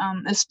like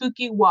a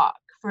spooky walk,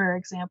 for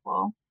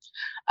example.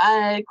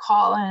 I'd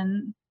call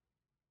and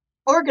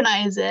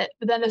organize it,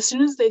 but then as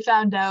soon as they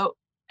found out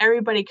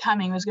everybody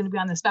coming was going to be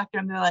on the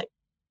spectrum, they're like,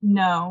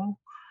 no,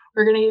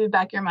 we're going to give you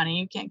back your money.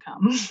 You can't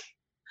come. So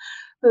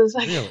it was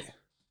like, really?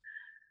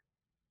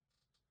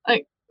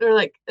 Like, they're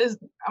like,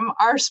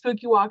 our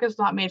spooky walk is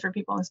not made for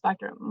people on the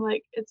spectrum. I'm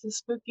like, it's a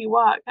spooky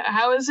walk.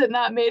 How is it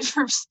not made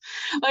for,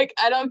 like,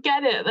 I don't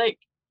get it. Like,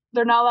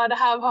 they're not allowed to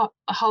have a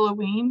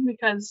Halloween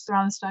because they're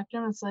on the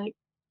spectrum. It's like,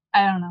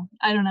 I don't know.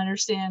 I don't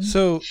understand.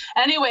 So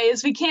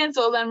anyways, we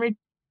cancel them. We're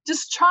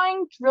just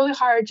trying really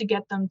hard to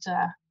get them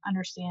to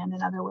understand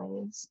in other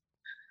ways.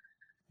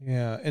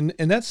 Yeah. And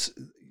that's,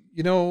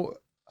 you know,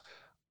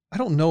 I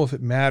don't know if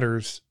it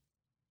matters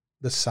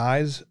the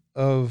size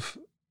of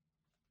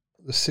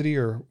the city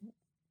or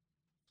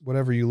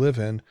whatever you live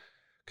in.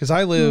 Cause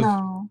I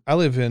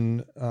live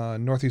in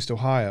Northeast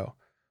Ohio,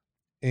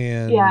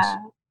 and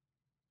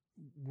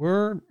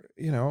we're,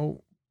 you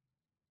know,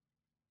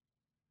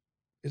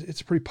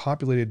 it's a pretty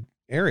populated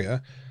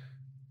area.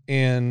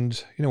 And,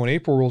 you know, when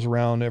April rolls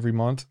around every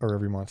month,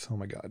 oh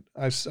my God,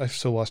 I've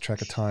so lost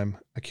track of time.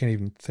 I can't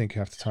even think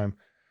half the time.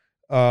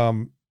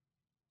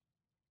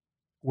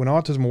 When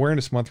Autism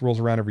Awareness Month rolls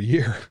around every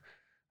year,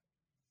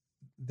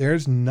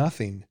 there's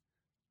nothing.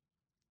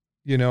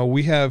 You know,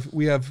 we have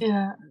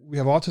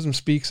Autism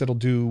Speaks that'll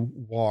do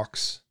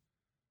walks,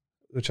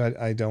 which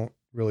I don't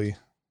really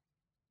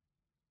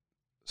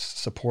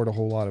support a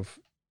whole lot of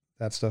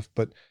that stuff,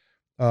 but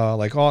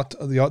like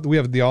we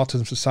have the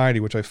Autism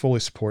Society, which I fully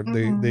support.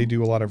 Mm-hmm. They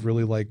do a lot of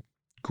really like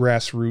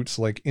grassroots,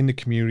 like in the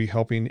community,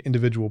 helping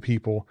individual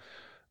people,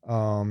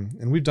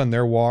 and we've done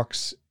their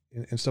walks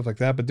and stuff like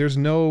that. But there's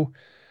no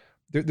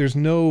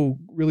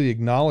really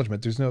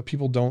acknowledgement.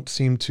 People don't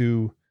seem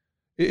to.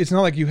 It's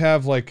not like you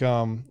have like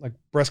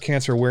Breast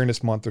Cancer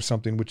Awareness Month or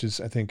something, which is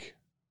I think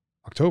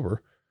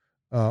October,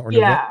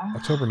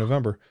 October,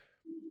 November,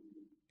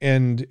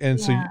 and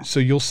so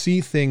you'll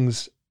see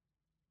things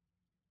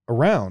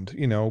around,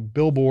 you know,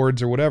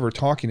 billboards or whatever,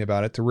 talking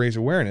about it to raise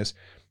awareness.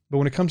 But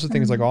when it comes to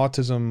things like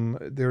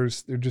autism, there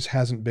just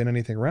hasn't been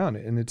anything around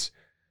it, and it's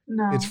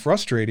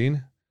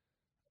frustrating.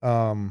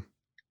 And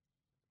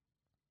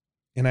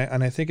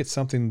I think it's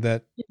something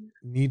that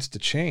needs to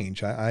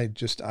change. I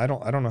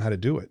don't know how to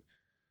do it.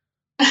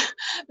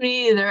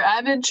 Me either.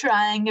 I've been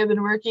trying. I've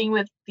been working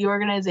with the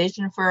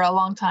organization for a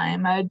long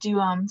time. I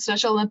do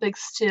Special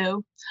Olympics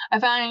too. I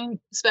find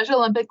Special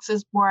Olympics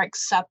is more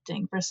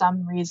accepting for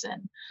some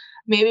reason.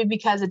 Maybe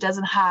because it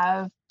doesn't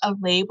have a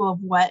label of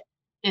what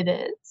it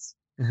is.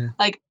 Mm-hmm.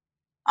 Like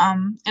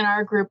in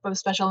our group of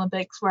Special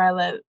Olympics where I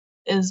live,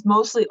 is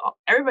mostly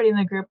everybody in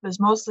the group is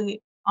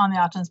mostly on the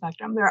autism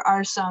spectrum. There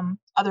are some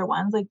other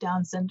ones like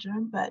Down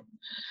syndrome, but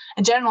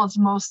in general, it's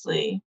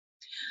mostly.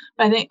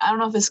 But I don't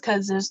know if it's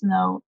because there's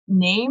no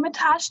name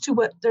attached to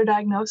what their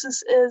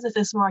diagnosis is, if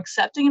it's more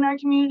accepting in our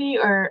community,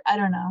 or I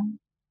don't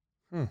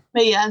know.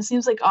 But yeah, it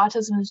seems like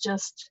autism is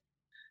just,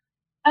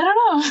 I don't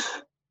know.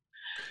 I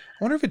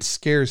wonder if it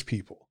scares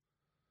people.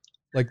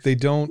 Like they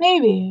don't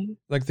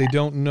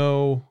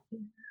know.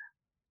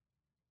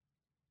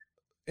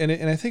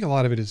 And I think a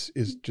lot of it is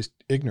just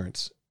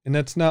ignorance. And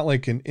that's not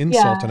like an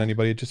insult on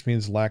anybody. It just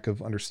means lack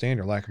of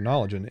understanding or lack of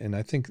knowledge. And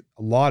I think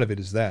a lot of it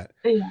is that.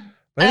 Yeah.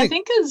 But I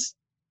think because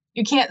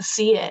you can't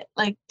see it,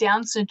 like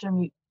Down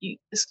syndrome,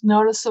 it's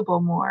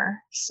noticeable more.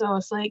 So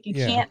it's like you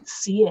can't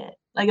see it.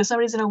 Like if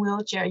somebody's in a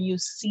wheelchair, you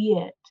see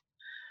it.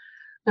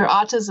 Their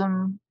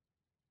autism,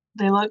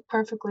 they look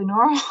perfectly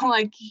normal.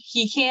 Like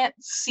you can't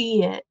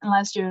see it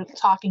unless you're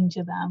talking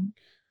to them.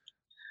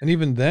 And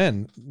even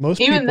then,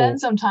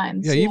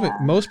 sometimes. Yeah, even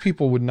most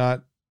people would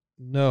not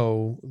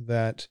know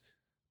that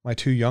my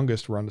two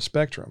youngest were on the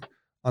spectrum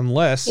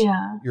unless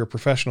you're a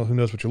professional who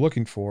knows what you're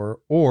looking for,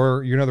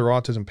 or you're another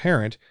autism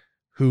parent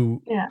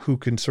who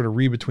can sort of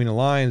read between the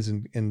lines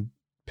and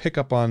pick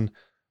up on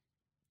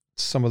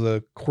some of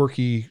the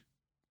quirky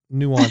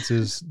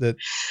nuances that,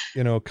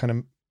 you know, kind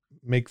of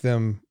make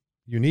them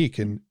unique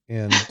but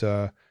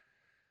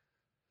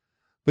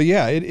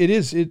yeah,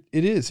 it's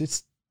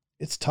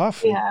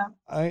tough. Yeah.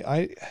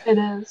 It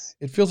is.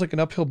 It feels like an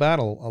uphill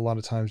battle a lot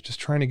of times,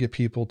 just trying to get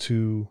people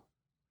to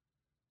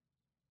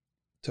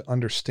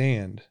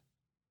understand.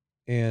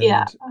 And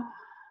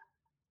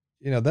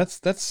you know,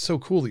 that's so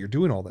cool that you're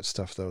doing all that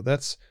stuff though.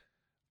 That's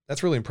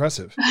really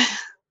impressive.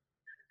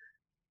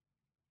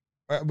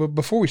 But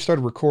before we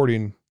started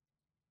recording,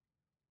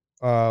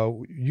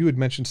 you had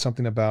mentioned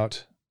something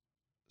about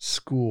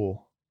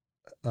school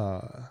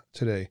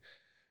today,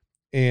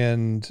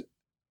 and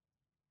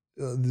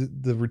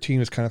the routine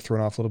was kind of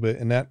thrown off a little bit,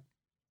 and that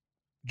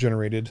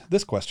generated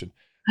this question.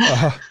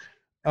 I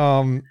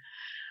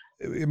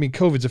mean,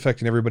 COVID's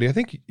affecting everybody. I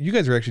think you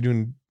guys are actually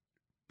doing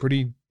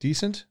pretty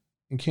decent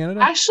in Canada.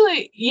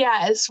 Actually,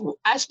 yes,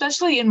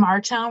 especially in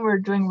Martown, we're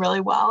doing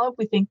really well.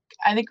 I think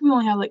we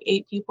only have like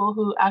 8 people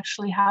who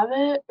actually have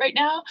it right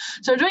now.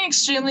 So we're doing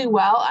extremely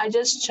well. I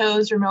just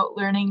chose remote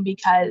learning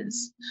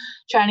because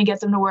trying to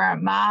get them to wear a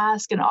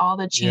mask and all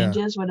the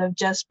changes would have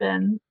just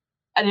been,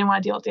 I didn't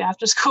want to deal with the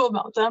after school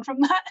meltdown from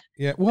that.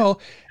 Yeah.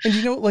 Well, and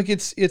you know, like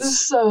it's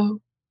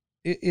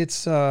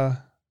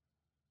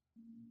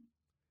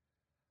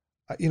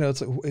you know,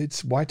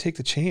 it's why take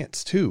the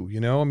chance too, you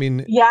know? I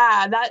mean,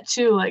 yeah, that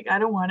too. Like, I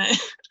don't want it.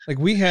 Like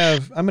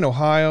I'm in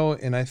Ohio,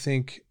 and I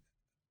think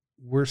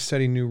we're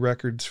setting new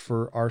records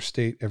for our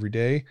state every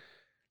day.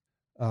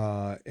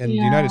 And the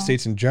United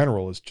States in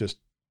general is just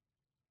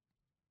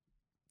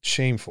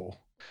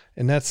shameful.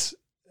 And that's,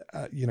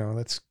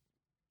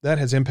 that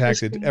has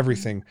impacted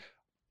everything.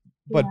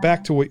 But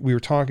back to what we were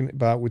talking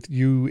about with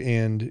you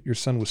and your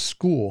son with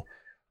school,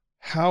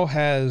 how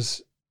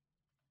has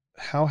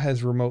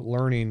remote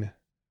learning,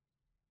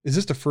 is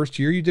this the first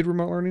year you did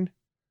remote learning?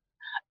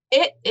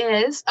 It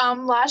is.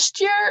 Last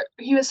year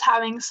he was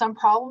having some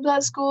problems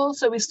at school,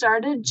 so I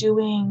started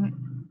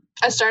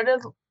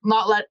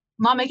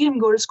not making him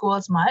go to school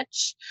as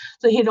much.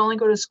 So he'd only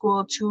go to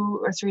school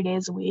 2 or 3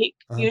 days a week,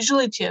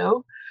 usually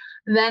 2.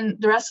 And then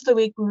the rest of the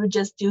week we would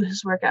just do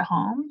his work at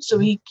home. So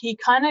he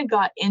kind of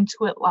got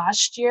into it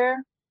last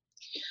year.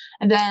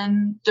 And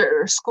then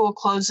their school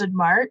closed in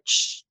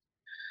March,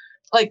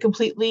 like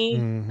completely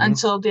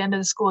until the end of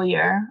the school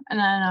year. And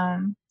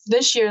then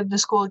this year the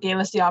school gave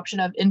us the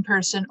option of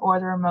in-person or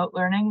the remote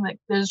learning. Like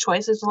there's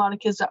choices. A lot of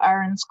kids that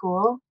are in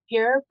school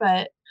here,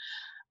 but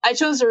I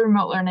chose the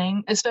remote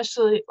learning,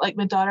 especially like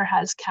my daughter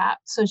has CAP,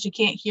 so she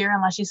can't hear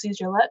unless she sees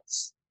your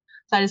lips.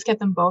 So I just kept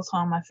them both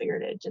home. I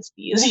figured it'd just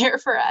be easier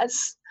for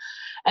us.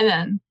 And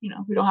then,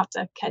 we don't have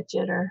to catch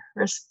it or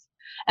risk.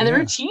 And the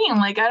routine,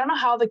 like, I don't know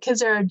how the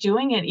kids are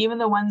doing it, even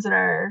the ones that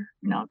are,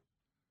 not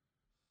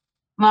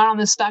on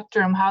the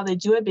spectrum, how they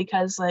do it,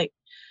 because like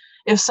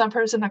if some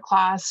person in the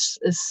class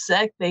is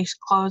sick, they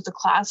close the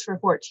class for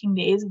 14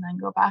 days and then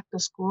go back to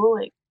school.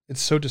 Like,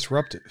 it's so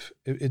disruptive.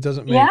 It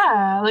doesn't make.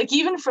 Yeah, like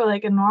even for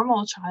like a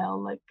normal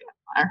child, like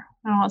I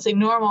don't want to say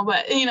normal,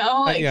 but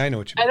like I know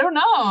what you mean. I don't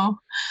know.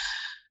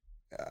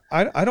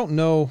 I don't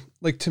know.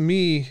 Like to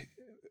me,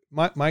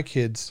 my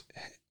kids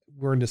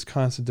were in this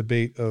constant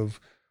debate of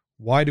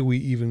why are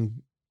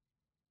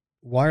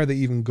they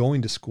even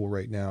going to school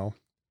right now?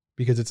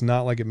 Because it's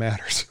not like it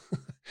matters.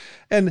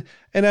 and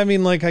I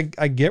mean, like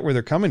I get where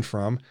they're coming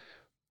from,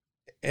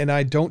 and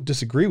I don't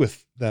disagree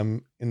with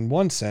them in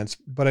one sense,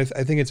 but I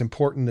think it's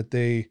important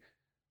that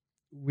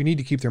we need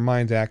to keep their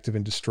minds active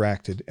and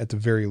distracted at the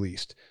very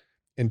least,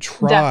 and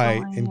try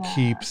and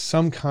keep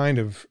some kind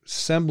of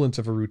semblance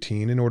of a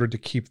routine in order to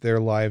keep their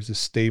lives as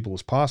stable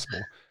as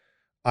possible.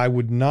 I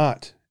would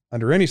not,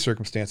 under any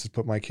circumstances,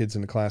 put my kids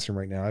in the classroom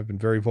right now. I've been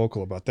very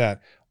vocal about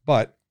that,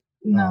 but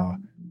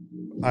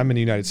I'm in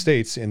the United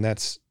States, and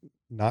that's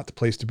not the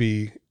place to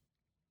be,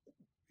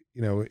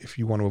 if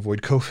you want to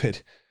avoid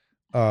COVID.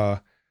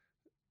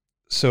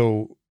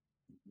 So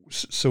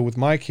with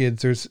my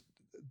kids, there's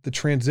the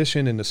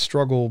transition and the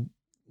struggle,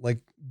 like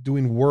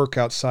doing work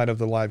outside of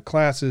the live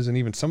classes, and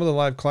even some of the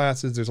live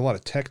classes, there's a lot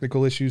of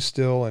technical issues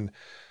still. And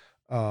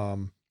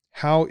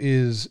how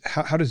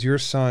does your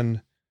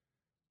son,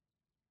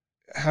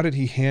 how did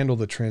he handle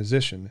the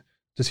transition?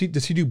 Does he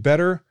do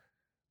better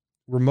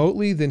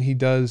remotely than he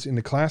does in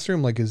the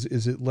classroom? Like, is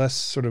it less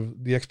sort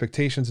of the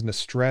expectations and the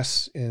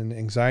stress and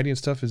anxiety and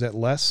stuff? Is that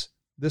less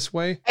this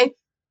way?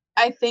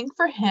 I think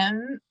for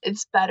him,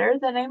 it's better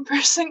than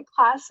in-person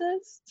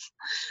classes.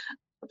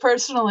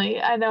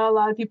 Personally, I know a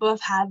lot of people have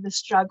had the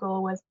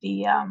struggle with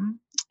the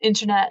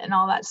internet and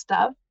all that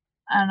stuff.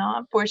 I don't know.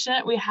 I'm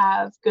fortunate we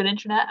have good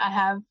internet. I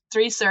have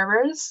 3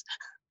 servers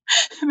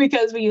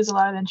because we use a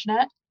lot of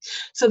internet.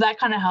 So that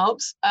kind of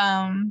helps.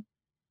 And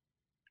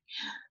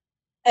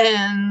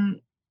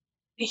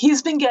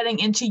he's been getting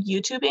into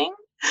YouTubing.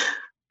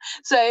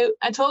 So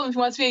I told him if he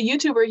wants to be a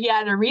YouTuber, he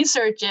had to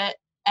research it,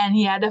 and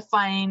he had to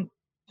find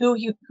who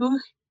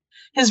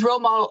his role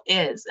model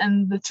is.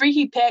 And the 3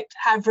 he picked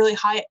have really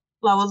high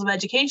levels of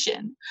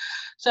education.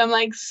 So I'm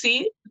like,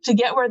 see, to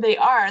get where they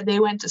are,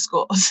 they went to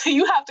school. So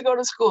you have to go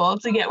to school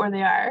to get where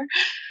they are.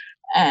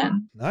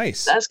 And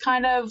nice. That's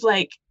kind of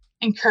like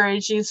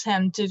encourages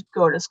him to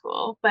go to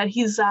school. But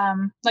he's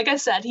like I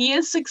said, he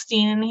is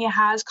 16 and he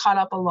has caught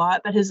up a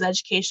lot, but his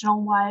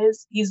educational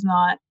wise, he's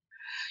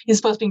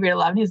supposed to be in grade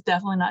 11. He's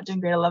definitely not doing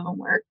grade 11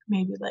 work,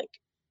 maybe like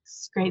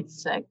grade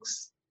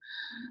 6.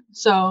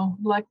 So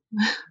like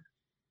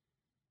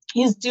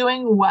he's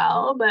doing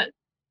well, but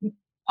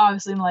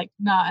obviously like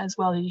not as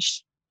well as he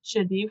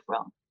should be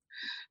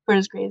for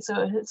his grade.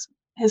 So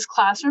his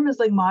classroom is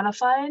like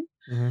modified.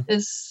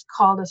 It's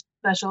called a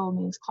special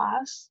needs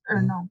class,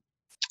 or no,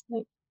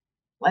 like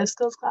life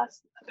skills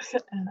class. I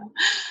don't know.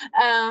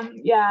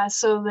 Yeah,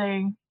 so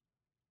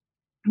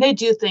they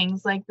do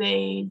things like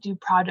they do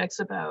projects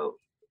about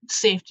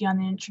safety on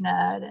the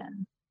internet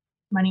and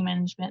money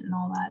management and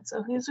all that.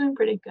 So he's doing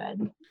pretty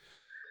good.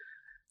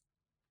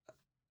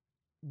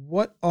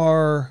 What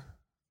are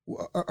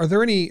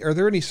there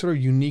any sort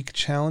of unique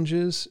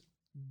challenges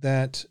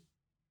that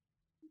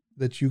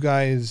you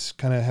guys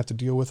kind of have to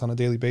deal with on a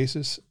daily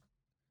basis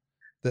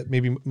that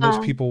maybe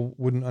most people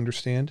wouldn't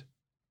understand?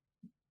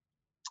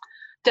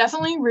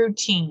 Definitely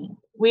routine.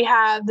 We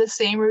have the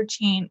same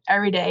routine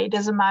every day. It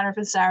doesn't matter if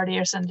it's Saturday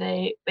or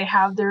Sunday. They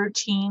have the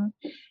routine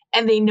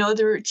and they know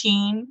the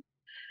routine.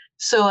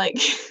 So like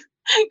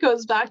it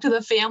goes back to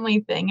the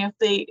family thing. If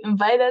they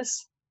invite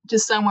us to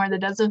somewhere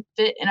that doesn't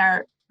fit in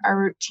our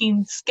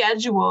routine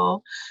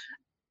schedule,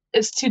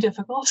 it's too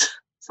difficult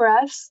for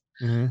us.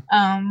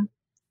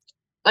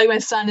 Like my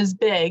son is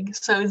big,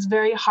 so it's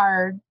very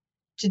hard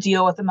to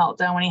deal with a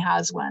meltdown when he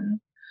has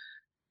one.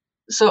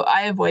 so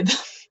I avoid them.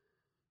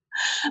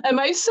 It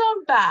might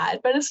sound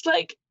bad, but it's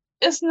like,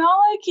 it's not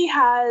like he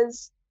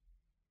has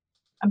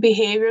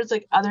behaviors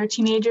like other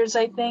teenagers,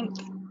 I think.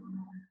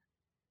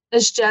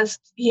 It's just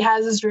he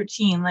has his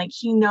routine. Like,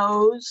 he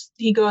knows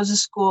he goes to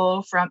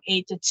school from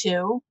 8 to 2.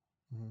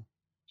 Mm-hmm.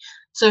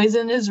 So he's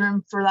in his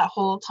room for that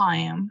whole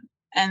time.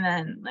 And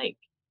then, like,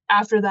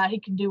 after that,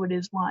 he can do what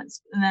he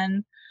wants. And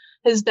then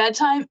his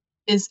bedtime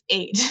is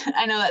 8.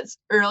 I know that's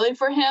early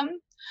for him,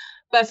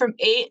 but from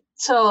 8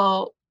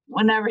 till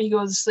whenever he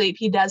goes to sleep,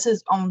 he does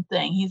his own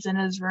thing. He's in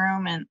his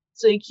room. And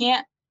so you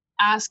can't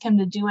ask him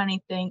to do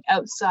anything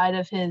outside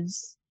of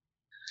his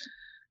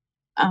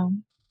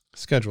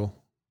schedule.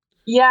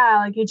 Yeah,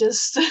 like, you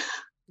just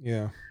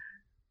Yeah.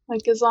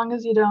 like, as long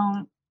as you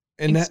don't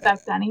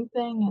expect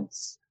anything,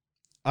 it's.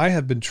 I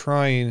have been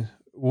trying.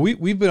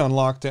 We've been on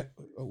lockdown.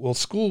 Well,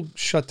 school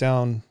shut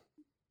down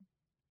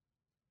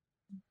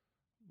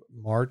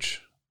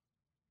March.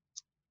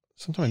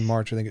 Sometime in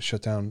March, I think it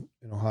shut down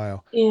in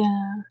Ohio.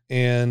 Yeah.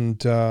 And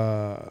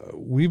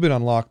we've been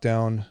on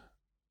lockdown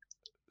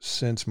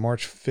since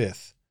March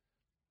 5th.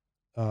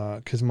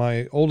 Because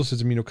my oldest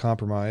is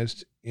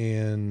immunocompromised,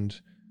 and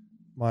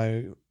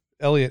my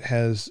Elliot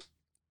has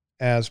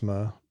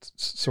asthma,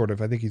 sort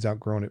of. I think he's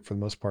outgrown it for the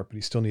most part, but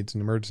he still needs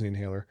an emergency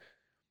inhaler.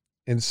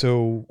 And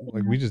so,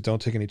 like, we just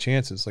don't take any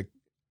chances. Like,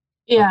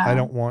 yeah, I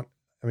don't want.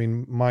 I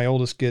mean, my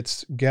oldest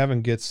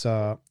Gavin gets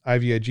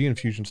IVIG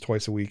infusions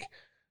twice a week,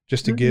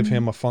 just to give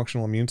him a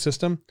functional immune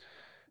system,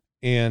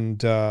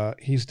 and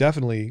he's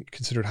definitely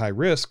considered high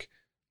risk.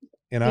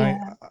 And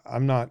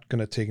I'm not going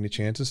to take any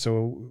chances.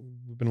 So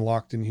we've been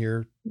locked in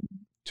here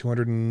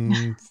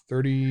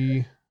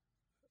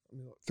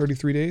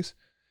 33 days.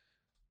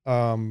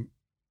 And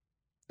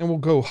we'll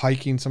go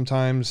hiking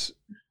sometimes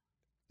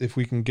if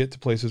we can get to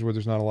places where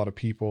there's not a lot of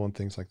people and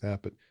things like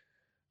that. But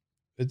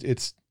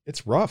it's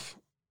rough,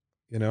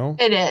 you know?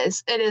 It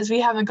is. We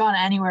haven't gone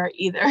anywhere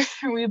either.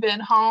 We've been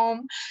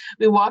home.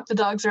 We walk the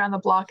dogs around the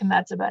block, and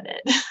that's about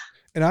it.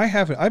 And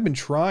I've been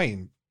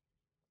trying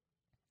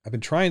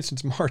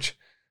since March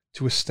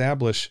to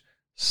establish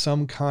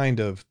some kind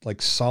of like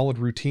solid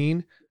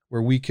routine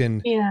where we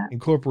can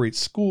incorporate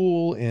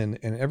school and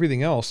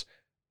everything else.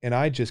 And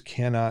I just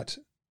cannot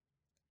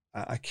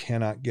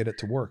get it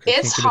to work.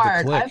 It's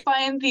hard. I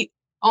find the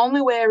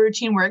only way a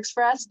routine works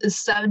for us is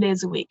 7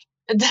 days a week.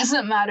 It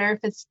doesn't matter if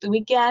it's the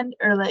weekend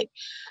or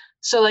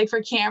so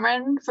for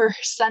Cameron, for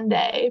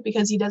Sunday,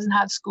 because he doesn't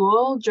have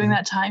school during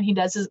that time, he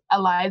does a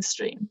live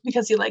stream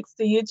because he likes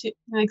being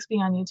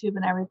on YouTube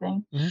and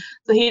everything.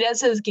 So he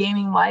does his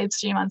gaming live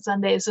stream on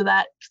Sunday. So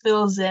that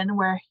fills in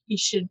where he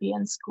should be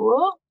in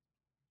school.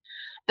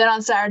 Then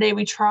on Saturday,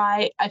 I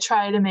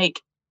try to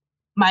make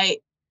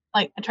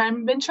I've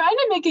been trying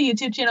to make a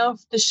YouTube channel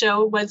to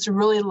show what it's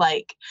really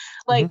like.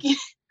 Like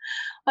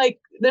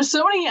there's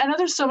so many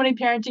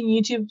parenting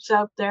YouTubes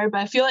out there,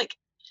 but I feel like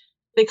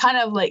they kind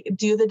of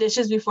do the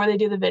dishes before they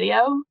do the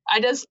video. I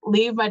just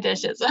leave my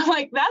dishes. I'm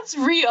like, that's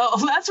real.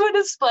 That's what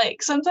it's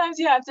like. Sometimes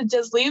you have to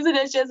just leave the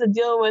dishes and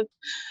deal with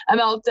a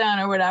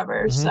meltdown or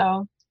whatever. So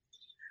I've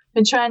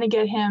been trying to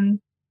get him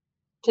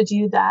to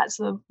do that.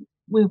 So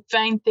we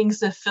find things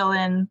to fill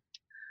in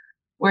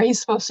where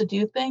he's supposed to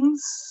do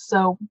things.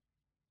 So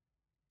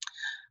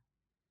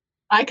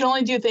I can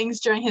only do things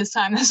during his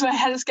time. That's why I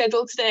had a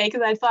schedule today,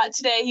 because I thought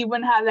today he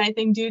wouldn't have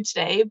anything due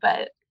today,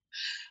 but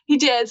he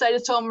did. So I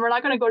just told him, we're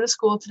not going to go to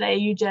school today.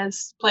 You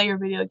just play your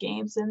video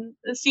games. And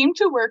it seemed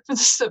to work for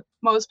the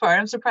most part.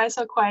 I'm surprised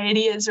how quiet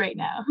he is right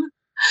now.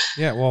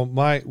 Yeah. Well,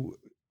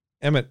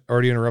 Emmett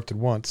already interrupted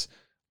once,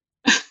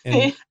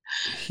 and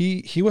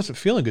he wasn't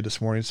feeling good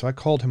this morning. So I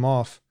called him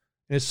off,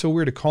 and it's so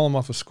weird to call him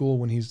off of school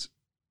when he's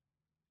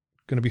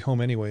going to be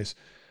home anyways,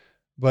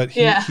 but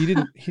he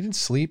didn't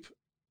sleep.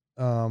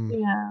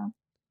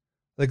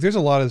 Like, there's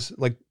a lot of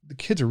the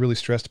kids are really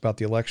stressed about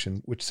the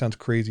election, which sounds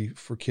crazy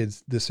for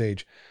kids this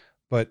age.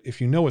 But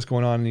if you know what's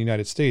going on in the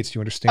United States, you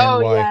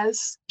understand why. Oh,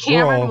 yes.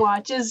 Cameron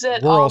watches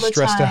it all the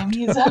time.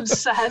 He's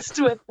obsessed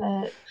with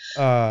it.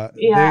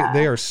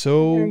 They are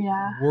so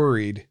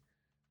worried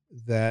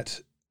that,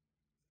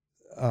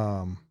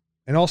 and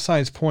all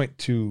signs point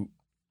to,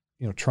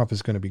 Trump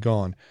is going to be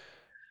gone.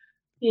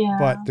 Yeah.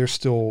 But they're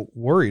still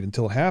worried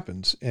until it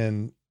happens.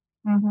 And,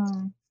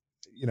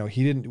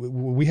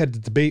 we had the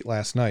debate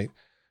last night,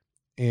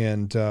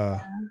 and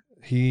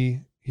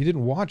he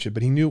didn't watch it,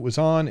 but he knew it was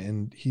on,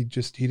 and he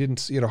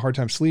had a hard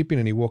time sleeping,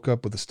 and he woke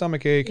up with a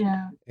stomach ache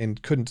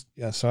and couldn't.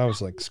 Yeah. So I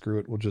was like, screw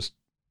it. We'll just,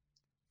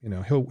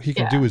 he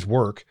can do his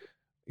work,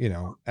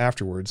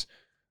 afterwards.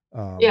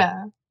 But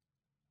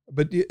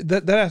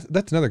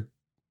that's another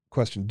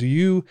question.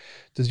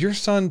 Does your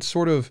son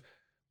sort of,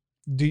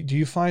 do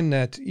you find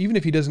that even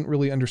if he doesn't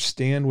really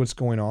understand what's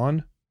going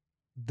on,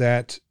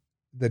 that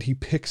he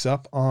picks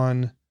up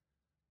on?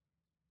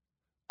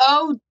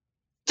 Oh,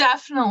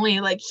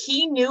 definitely.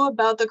 He knew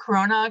about the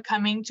corona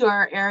coming to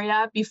our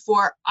area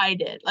before I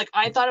did.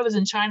 I thought it was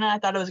in China. I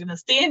thought it was going to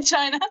stay in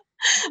China,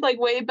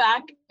 way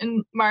back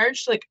in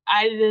March.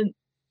 I don't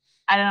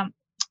know.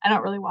 I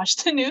don't really watch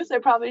the news. I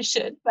probably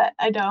should, but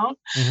I don't.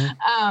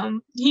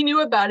 He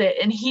knew about it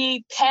and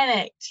he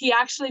panicked. He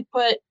actually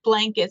put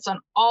blankets on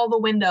all the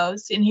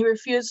windows and he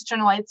refused to turn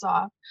the lights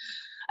off.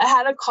 I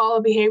had to call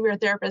a behavioral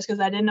therapist because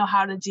I didn't know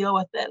how to deal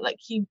with it. Like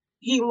he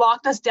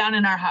locked us down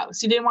in our house.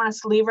 He didn't want us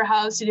to leave our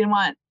house. He didn't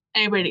want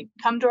anybody to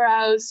come to our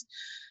house.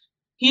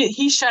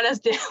 He shut us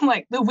down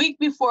like the week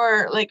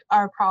before like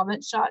our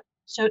province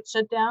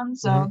shut down.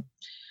 So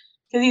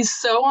because he's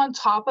so on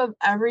top of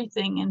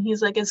everything and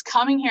he's like, it's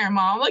coming here,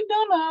 Mom. I'm like,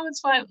 no, it's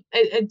fine.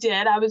 It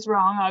did. I was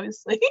wrong,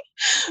 obviously.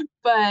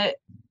 But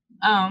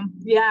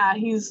yeah,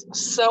 he's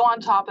so on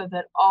top of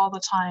it all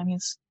the time.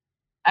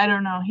 I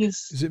don't know.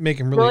 Does it make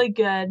him really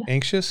good.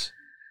 Anxious?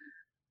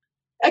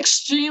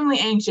 Extremely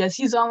anxious.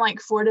 He's on like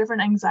 4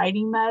 different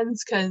anxiety meds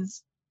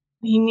because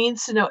he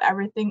needs to know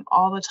everything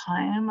all the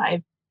time.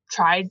 I've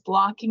tried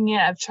blocking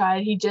it.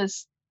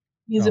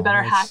 He's a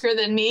better hacker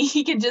than me.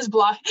 He can just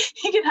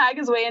he can hack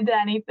his way into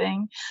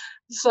anything.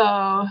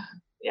 So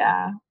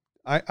yeah.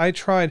 I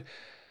tried.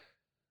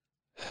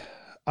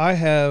 I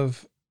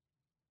have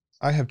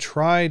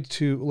tried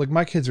to, like,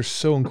 my kids are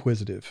so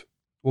inquisitive.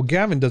 Well,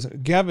 Gavin's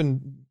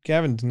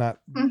not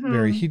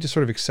very, he just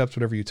sort of accepts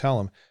whatever you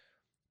tell him,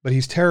 but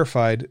he's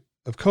terrified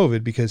of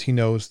COVID because he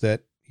knows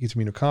that he's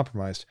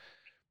immunocompromised.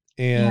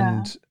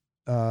 And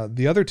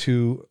the other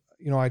two,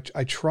 you know,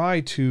 I try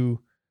to,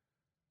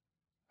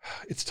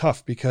 it's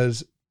tough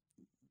because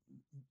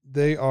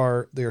they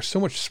are so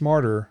much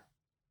smarter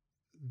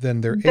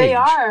than their age.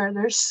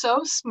 They're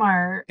so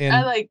smart.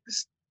 And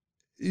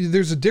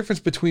there's a difference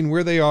between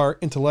where they are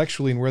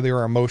intellectually and where they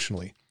are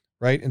emotionally.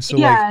 Right. And so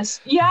they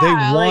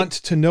want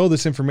to know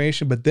this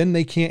information, but then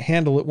they can't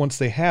handle it once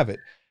they have it.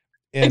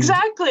 And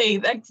exactly.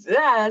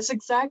 That's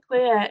exactly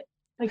it.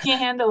 They can't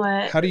handle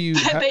it. How do you,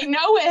 they know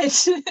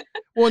it.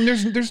 Well, and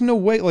there's no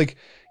way, like,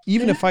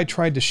 even if I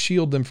tried to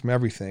shield them from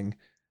everything,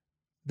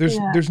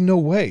 there's no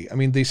way. I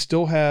mean, they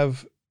still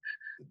have,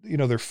 you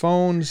know, their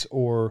phones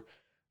or,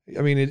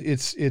 I mean,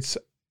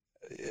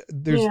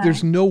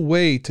 there's no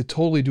way to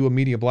totally do a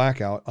media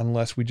blackout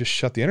unless we just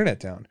shut the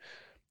internet down,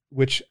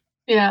 which,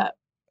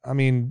 I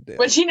mean,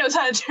 which he knows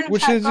how to turn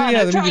which back is, on.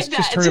 yeah, let me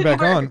just turn it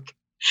back on.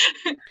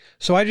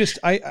 So I've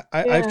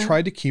Yeah.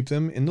 tried to keep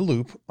them in the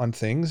loop on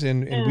things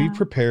and we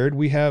prepared.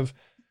 We have,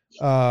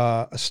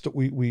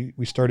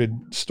 we started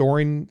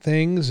storing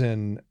things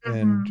and,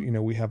 you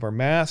know, we have our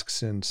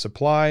masks and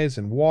supplies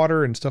and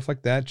water and stuff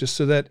like that, just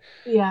so that,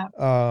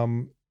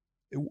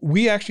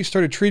 we actually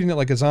started treating it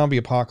like a zombie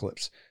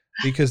apocalypse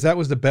because that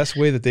was the best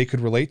way that they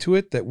could relate to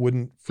it. That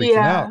wouldn't freak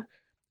them out.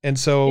 And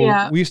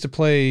so we used to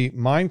play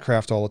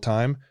Minecraft all the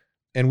time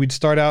and we'd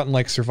start out in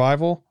like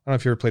survival. I don't know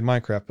if you ever played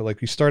Minecraft, but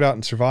like you start out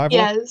in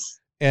survival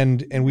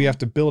and we have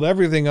to build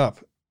everything up.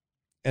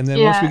 And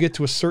then once we get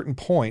to a certain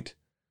point,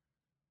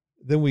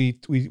 then we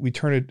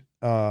turn it,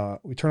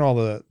 we turn all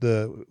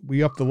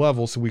we up the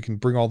level so we can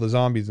bring all the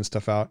zombies and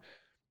stuff out.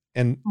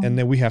 And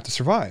then we have to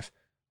survive.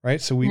 Right.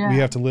 So we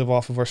have to live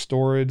off of our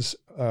storage,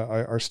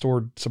 our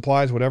stored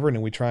supplies, whatever. And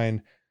then we try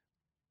and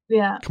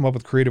come up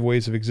with creative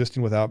ways of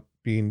existing without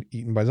being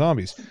eaten by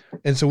zombies.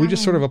 And so we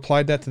just sort of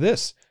applied that to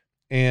this.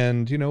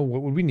 And, you know,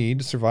 what would we need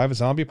to survive a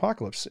zombie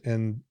apocalypse?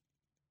 And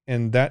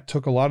that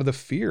took a lot of the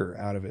fear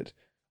out of it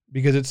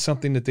because it's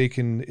something that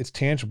it's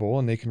tangible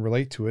and they can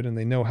relate to it and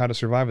they know how to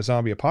survive a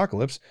zombie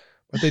apocalypse,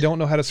 but they don't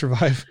know how to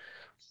survive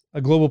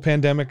a global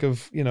pandemic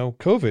of, you know,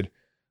 COVID.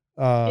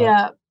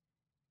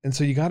 And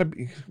so we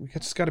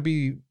just got to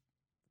be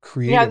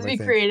creative. You have to be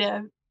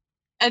creative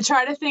and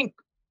try to think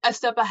a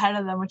step ahead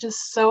of them, which is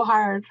so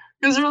hard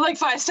because they're like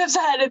 5 steps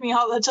ahead of me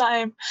all the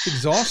time. It's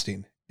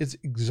exhausting. It's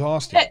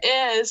exhausting. It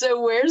is. It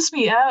wears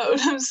me out.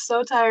 I'm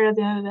so tired at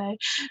the end of the day.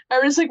 I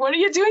was like, what are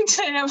you doing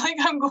today? And I'm like,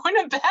 I'm going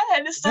to bed.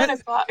 It's 10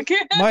 o'clock.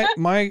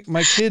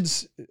 my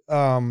kids,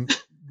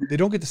 they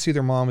don't get to see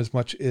their mom as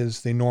much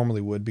as they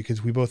normally would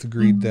because we both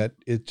agreed that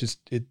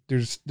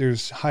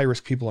there's high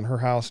risk people in her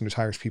house and there's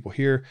high risk people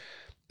here.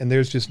 And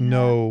there's just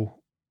no,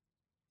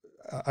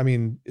 I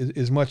mean,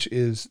 as much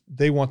as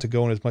they want to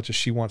go and as much as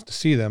she wants to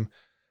see them,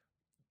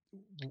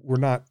 we're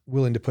not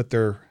willing to put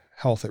their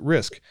health at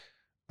risk.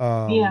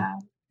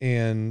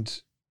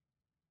 And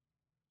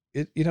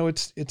it, you know,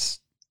 it's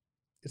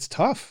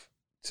tough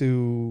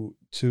to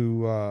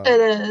it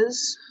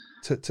is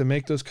to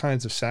make those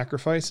kinds of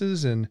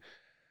sacrifices. And,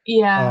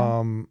 you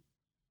know,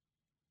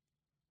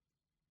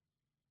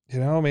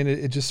 I mean,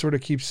 it just sort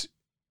of keeps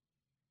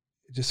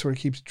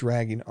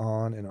dragging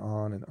on and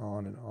on and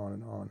on and on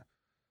and on.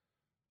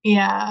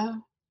 Yeah.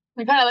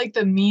 I kind of like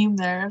the meme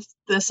there. If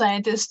the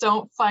scientists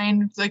don't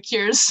find the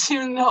cures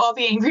soon, all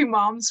the angry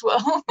moms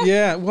will.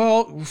 Yeah,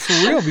 well, for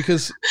real,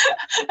 because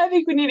I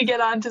think we need to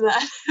get on to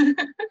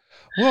that.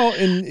 Well,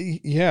 and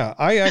yeah,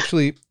 I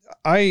actually,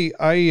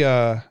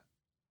 I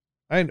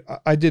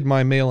did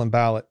my mail-in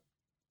ballot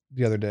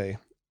the other day,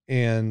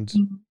 and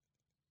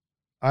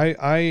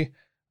I'm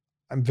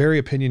very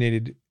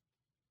opinionated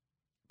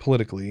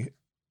politically,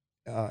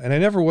 and I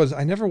never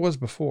was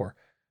before.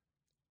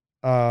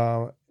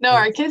 No,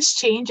 our kids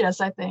change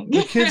us, I think.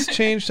 The kids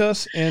changed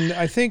us. And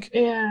I think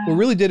what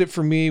really did it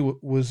for me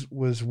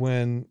was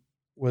when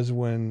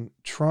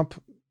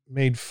Trump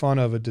made fun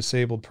of a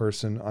disabled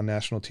person on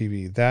national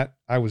TV. That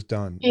I was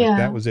done. Like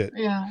that was it.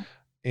 Yeah.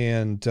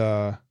 And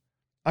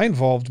I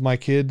involved my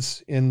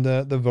kids in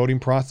the voting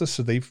process,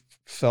 so they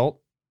felt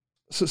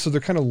so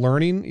they're kind of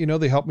learning. You know,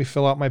 they helped me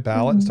fill out my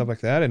ballot and stuff like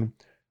that, and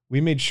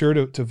we made sure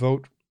to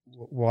vote.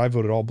 Well, I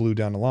voted all blue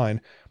down the line,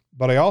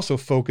 but I also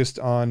focused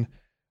on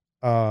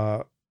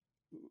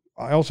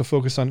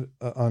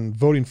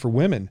voting for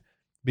women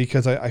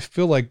because I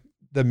feel like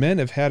the men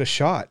have had a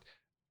shot,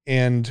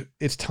 and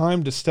it's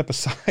time to step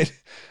aside.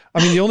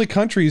 I mean, the only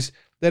countries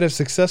that have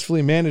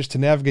successfully managed to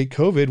navigate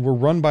COVID were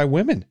run by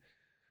women.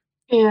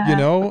 Yeah. You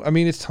know, I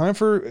mean, it's time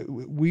for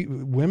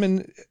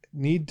women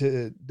need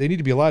to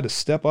be allowed to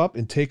step up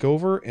and take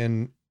over,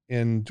 and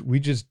we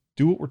just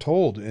do what we're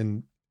told.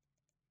 And,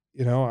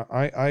 you know,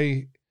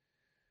 I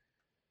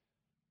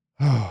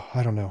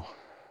don't know.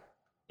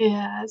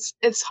 Yeah,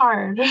 it's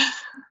hard.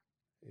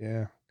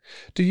 Yeah.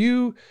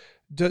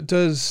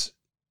 Does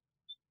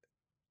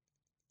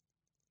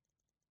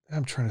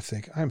I'm trying to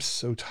think. I'm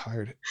so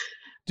tired.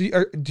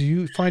 Do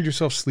you find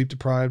yourself sleep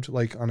deprived,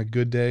 like on a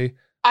good day?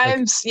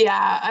 I'm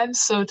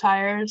so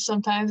tired.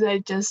 Sometimes I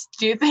just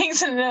do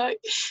things and I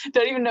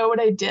don't even know what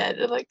I did.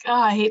 Like, oh,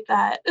 I hate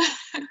that.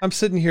 I'm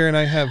sitting here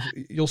and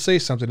you'll say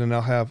something and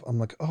I'm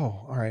like,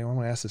 oh, all right, I want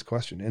to ask this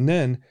question. And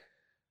then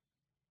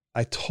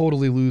I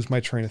totally lose my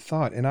train of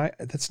thought. And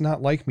that's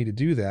not like me to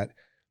do that.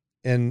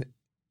 And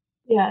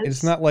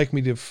it's not like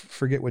me to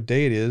forget what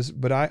day it is,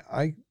 but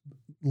I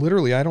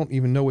literally, I don't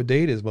even know what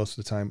day it is most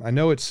of the time. I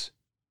know it's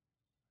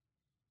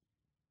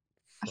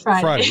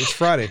Friday. It's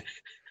Friday.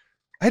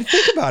 I had to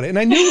think about it, and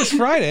I knew it was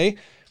Friday.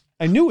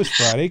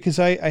 Because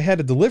I had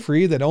a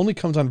delivery that only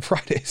comes on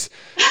Fridays,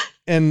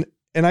 and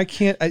I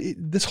can't.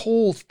 This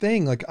whole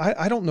thing, like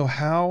I don't know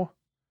how.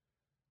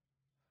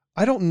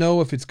 I don't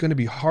know if it's going to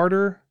be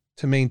harder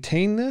to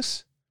maintain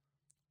this,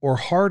 or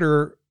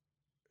harder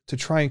to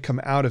try and come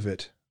out of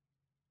it.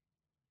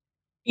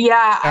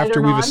 Yeah, after I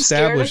don't know. we've I'm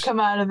established, scared to come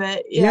out of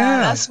it. Yeah,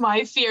 that's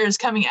my fear, is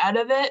coming out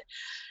of it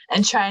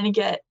and trying to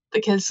get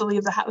the kids to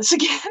leave the house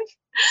again.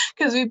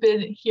 Because we've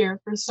been here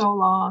for so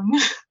long.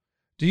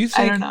 Do you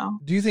think? I don't know.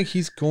 Do you think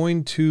he's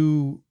going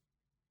to?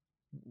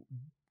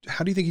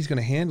 How do you think he's going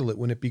to handle it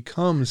when it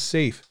becomes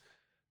safe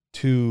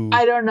to?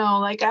 I don't know.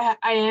 Like I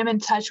am in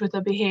touch with a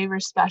behavior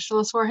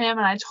specialist for him,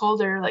 and I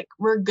told her like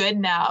we're good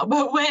now.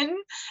 But when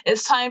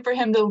it's time for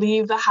him to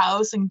leave the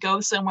house and go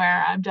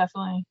somewhere, I'm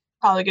definitely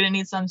probably going to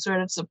need some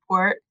sort of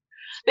support.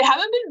 They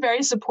haven't been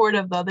very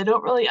supportive though. They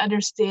don't really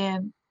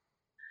understand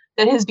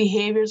that his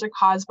behaviors are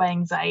caused by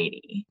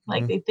anxiety.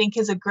 Like they think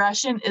his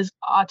aggression is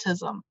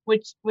autism,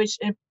 which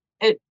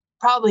it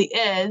probably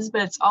is,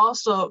 but it's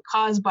also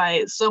caused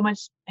by so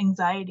much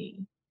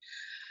anxiety.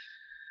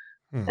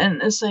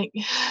 And it's like,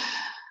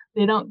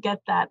 they don't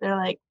get that. They're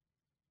like,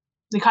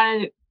 they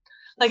kind of,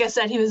 like I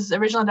said, he was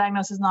originally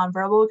diagnosed as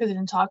nonverbal because he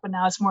didn't talk, but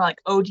now it's more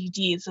like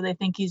ODD. So they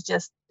think he's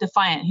just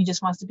defiant. He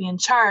just wants to be in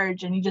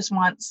charge and he just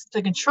wants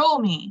to control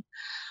me.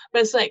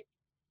 But it's like,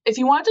 if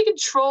he wanted to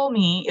control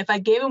me, if I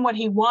gave him what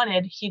he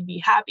wanted, he'd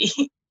be happy.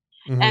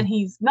 And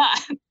he's not.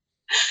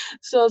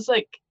 So it's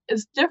like,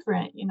 it's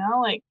different, you know,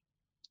 like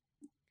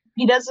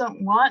he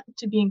doesn't want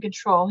to be in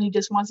control. He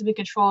just wants to be in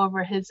control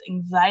over his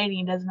anxiety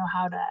and doesn't know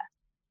how to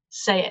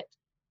say it.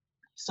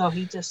 So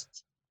he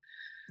just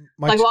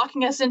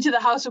locking us into the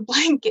house with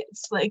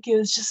blankets. Like it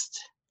was just.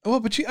 Well,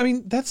 but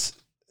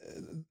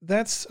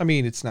that's, I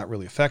mean, it's not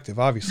really effective,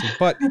 obviously,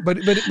 but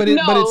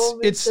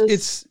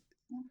it's,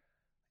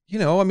 you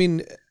know, I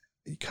mean,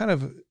 kind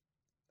of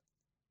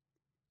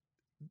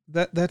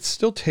that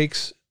still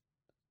takes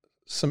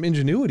some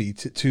ingenuity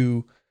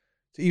to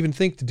even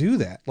think to do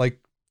that. Like,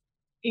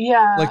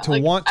 yeah, like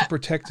to want to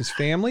protect his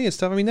family and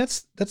stuff. I mean,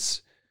 that's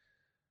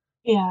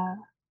yeah,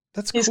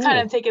 he's cool. kind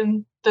of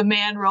taking the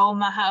man role in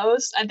the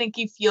house. I think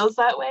he feels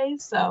that way.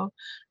 So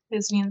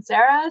it's me and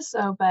Sarah.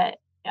 So, but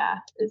yeah,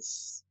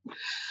 it's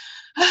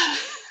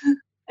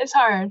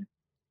hard.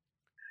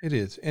 It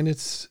is. And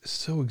it's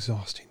so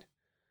exhausting.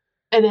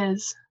 It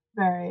is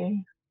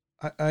very.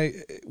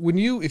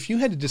 If you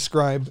had to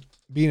describe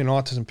being an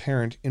autism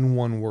parent in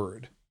one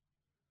word,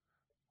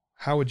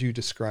 how would you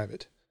describe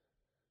it?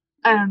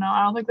 I don't know.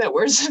 I don't think that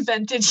word's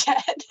invented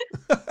yet.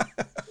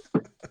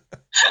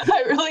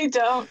 I really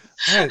don't.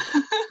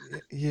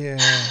 Yeah.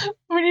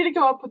 We need to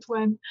come up with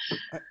one.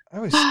 I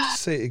always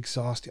say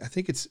exhausting. I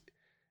think it's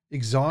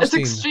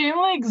exhausting. It's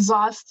extremely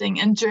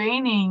exhausting and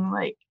draining.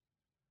 Like,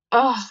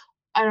 I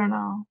don't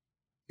know.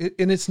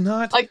 And it's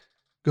not like.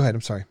 Go ahead.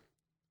 I'm sorry.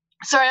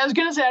 Sorry, I was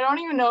gonna say I don't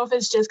even know if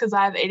it's just because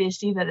I have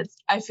ADHD that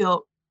I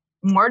feel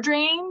more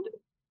drained,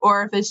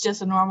 or if it's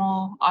just a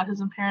normal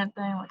autism parent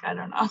thing. Like I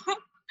don't know.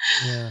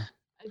 Yeah.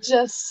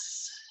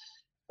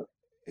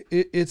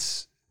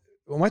 It's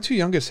well, my two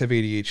youngest have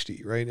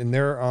ADHD, right? And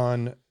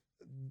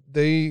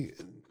they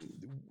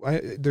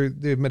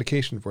have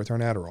medication for it. They're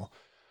on Adderall.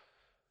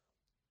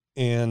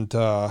 And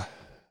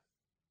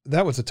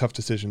that was a tough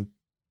decision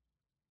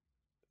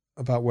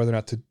about whether or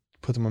not to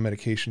put them on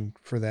medication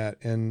for that.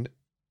 And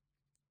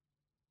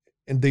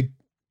they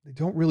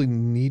don't really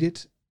need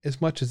it as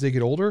much as they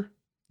get older,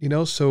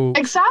 so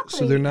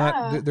Exactly. they're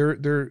not,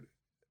 they're,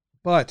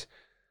 but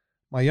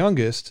my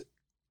youngest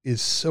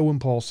is so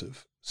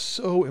impulsive.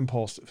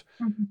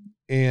 Mm-hmm.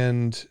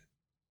 And,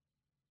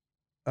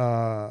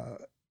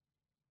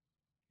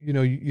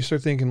 you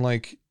start thinking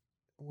like,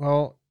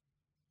 well,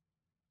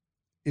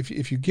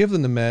 if you give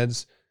them the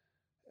meds,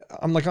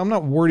 I'm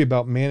not worried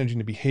about managing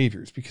the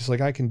behaviors because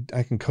like I can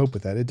cope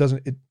with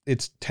that.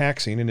 It's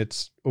taxing and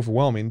it's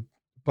overwhelming,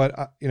 but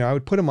I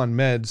would put him on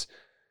meds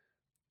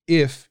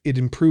if it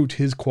improved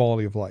his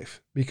quality of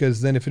life,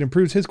 because then if it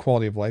improves his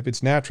quality of life,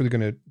 it's naturally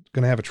going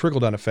to have a trickle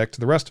down effect to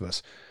the rest of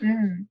us.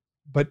 Mm.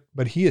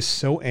 But he is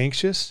so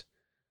anxious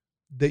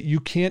that you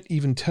can't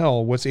even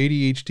tell what's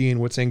ADHD and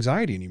what's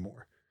anxiety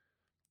anymore.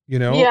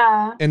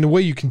 Yeah. And the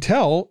way you can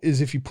tell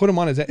is if you put him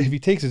on if he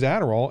takes his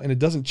Adderall and it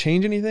doesn't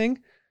change anything,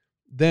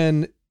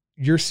 then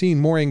you're seeing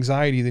more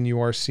anxiety than you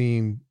are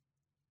seeing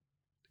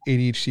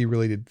ADHD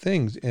related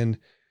things. And,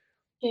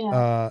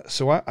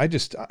 so I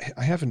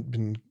haven't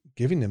been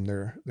giving them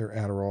their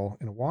Adderall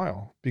in a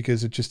while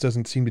because it just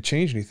doesn't seem to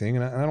change anything.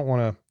 And I don't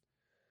want to,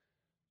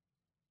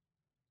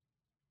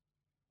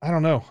 I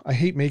don't know. I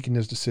hate making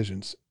those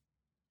decisions.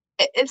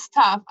 It's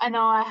tough. I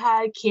know I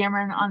had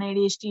Cameron on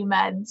ADHD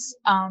meds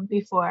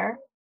before.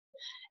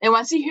 And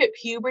once he hit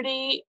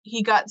puberty,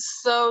 he got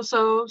so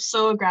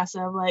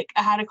aggressive. Like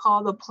I had to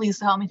call the police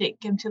to help me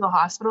take him to the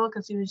hospital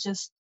because he was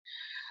just,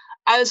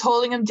 I was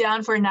holding him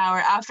down for an hour.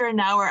 After an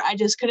hour, I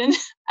couldn't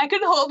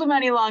hold him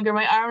any longer.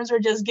 My arms were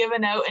just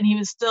giving out and he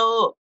was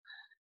still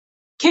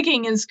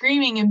kicking and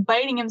screaming and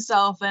biting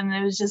himself. And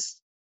it was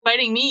just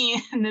biting me.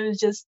 And it was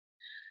just,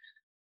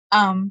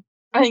 I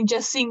think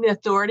just seeing the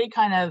authority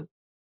kind of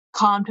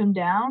calmed him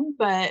down.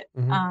 But,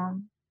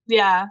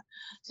 yeah.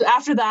 So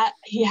after that,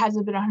 he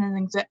hasn't been on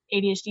his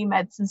ADHD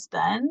meds since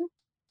then.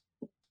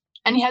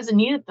 And he hasn't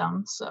needed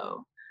them.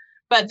 So,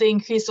 but they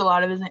increased a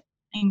lot of his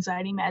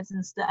anxiety meds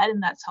instead,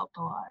 and that's helped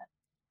a lot.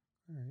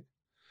 All right.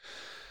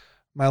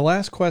 My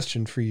last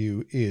question for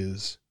you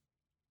is,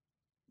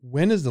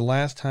 when is the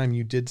last time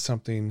you did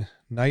something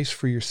nice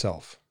for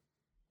yourself?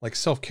 Like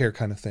self-care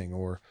kind of thing,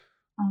 or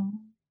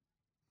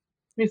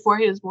before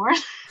he was born?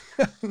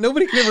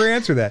 Nobody can ever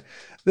answer that.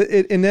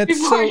 And that's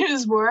before he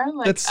was born?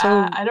 Like, that's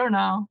so, I don't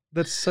know.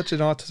 That's such an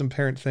autism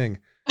parent thing.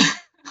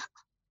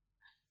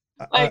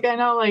 Like, I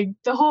know, like,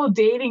 the whole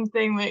dating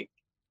thing, like,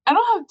 I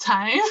don't have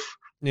time.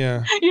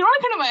 Yeah. You don't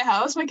want to come to my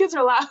house? My kids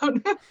are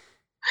loud.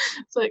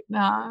 It's like,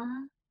 nah,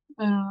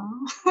 I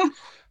don't know.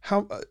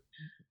 How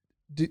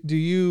do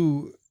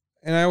you,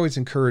 and I always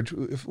encourage,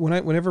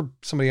 whenever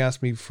somebody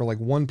asks me for like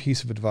one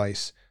piece of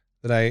advice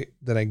that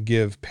I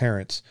give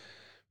parents,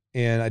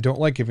 and I don't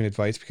like giving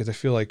advice because I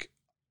feel like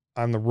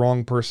I'm the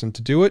wrong person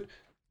to do it.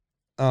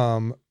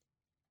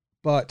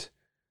 But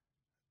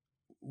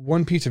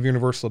one piece of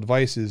universal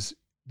advice is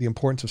the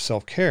importance of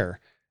self-care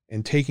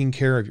and taking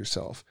care of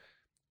yourself.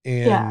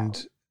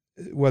 And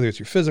whether it's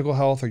your physical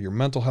health or your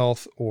mental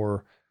health,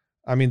 or,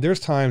 I mean, there's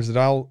times that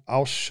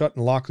I'll shut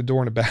and lock the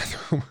door in the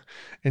bathroom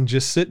and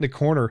just sit in the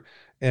corner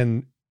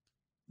and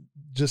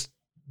just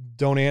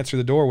don't answer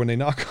the door when they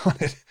knock on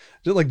it.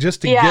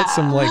 Just to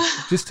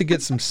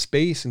get some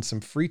space and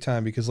some free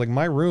time, because like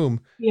my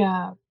room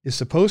is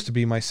supposed to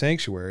be my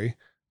sanctuary,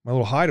 my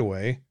little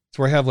hideaway. It's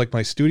where I have like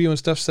my studio and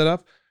stuff set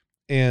up.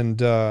 And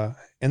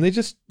they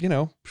just,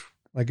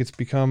 like it's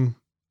become,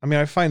 I mean,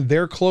 I find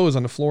their clothes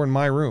on the floor in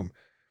my room,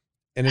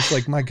 and it's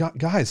like, my God,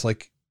 guys,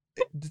 like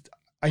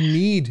I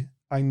need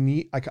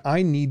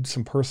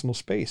some personal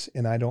space,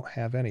 and I don't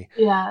have any.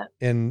 Yeah.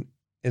 And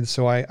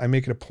so I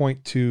make it a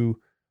point to,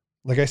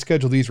 like, I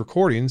schedule these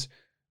recordings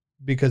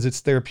because it's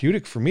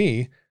therapeutic for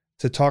me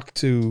to talk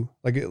to,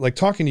 like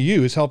talking to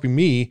you is helping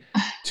me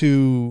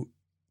to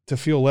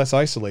feel less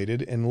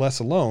isolated and less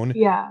alone.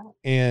 Yeah.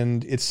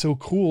 And it's so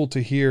cool to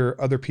hear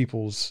other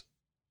people's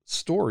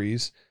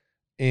stories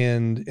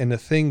and the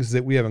things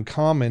that we have in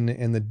common,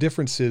 and the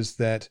differences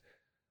that,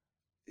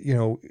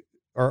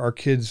 our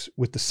kids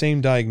with the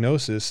same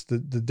diagnosis, the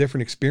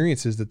different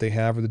experiences that they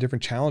have, or the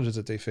different challenges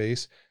that they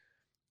face.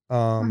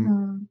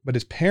 But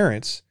as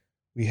parents,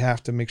 we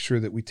have to make sure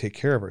that we take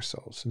care of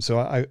ourselves. And so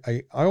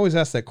I always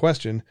ask that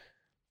question,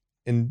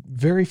 and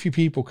very few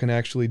people can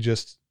actually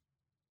just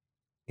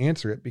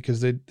answer it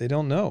because they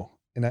don't know.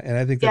 And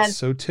I think that's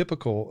so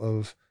typical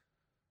of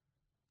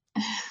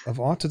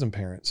autism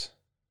parents.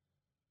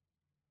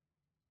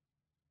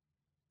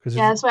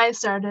 That's why I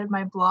started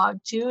my blog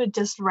too.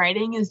 Just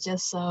writing is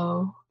just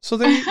so. So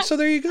there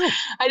you go.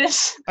 I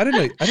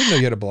didn't know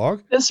you had a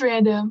blog. Just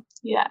random.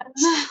 Yes.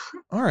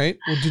 All right.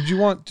 Well, did you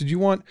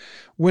want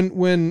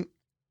when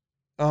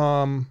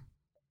I'll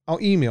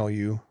email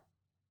you.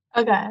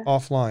 Okay.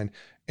 Offline,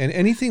 and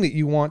anything that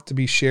you want to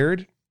be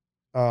shared.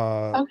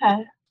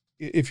 Okay.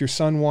 If your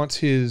son wants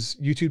his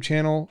YouTube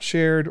channel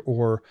shared,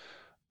 or,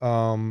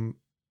 I mean,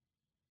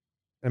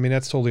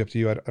 that's totally up to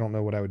you. I don't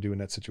know what I would do in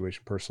that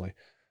situation personally.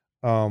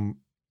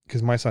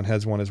 Cause my son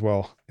has one as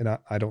well, and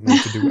I don't know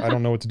what to do. I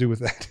don't know what to do with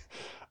that.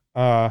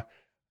 But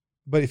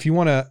if you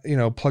want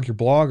to, plug your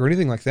blog or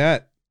anything like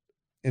that,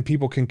 and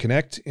people can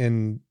connect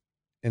and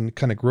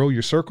kind of grow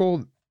your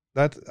circle,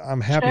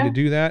 I'm happy to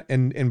do that.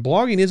 And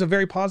blogging is a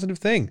very positive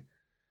thing.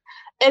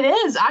 It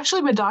is.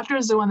 Actually, my doctor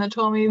is the one that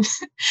told me,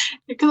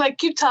 because I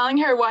keep telling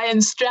her why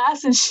I'm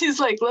stressed, and she's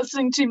like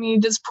listening to me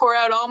just pour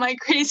out all my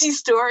crazy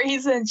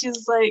stories, and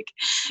she's like,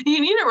 you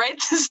need to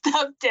write this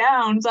stuff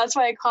down. So that's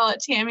why I call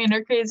it Tammy and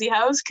her crazy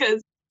house,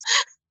 because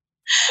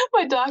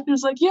my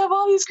doctor's like, you have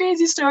all these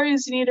crazy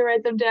stories, you need to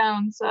write them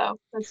down. So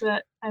that's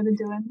what I've been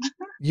doing.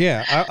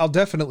 Yeah, I'll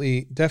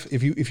definitely,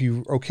 if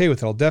you're okay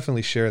with it, I'll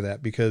definitely share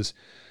that, because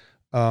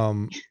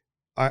I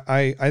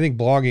think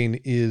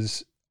blogging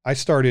is, I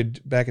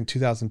started back in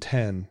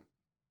 2010,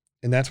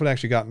 and that's what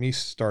actually got me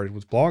started,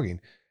 was blogging.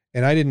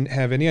 And I didn't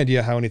have any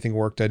idea how anything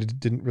worked. I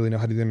didn't really know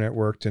how the internet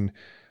worked. And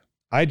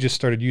I just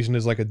started using it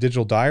as like a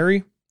digital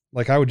diary.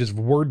 Like I would just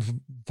word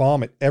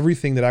vomit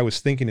everything that I was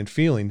thinking and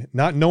feeling,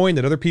 not knowing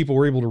that other people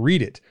were able to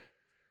read it.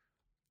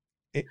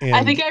 And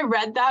I think I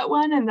read that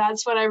one, and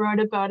that's what I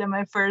wrote about in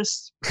my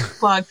first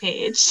blog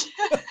page.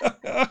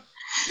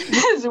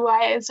 Is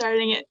why I'm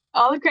starting it.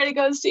 All the credit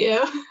goes to you.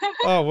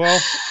 Oh, well,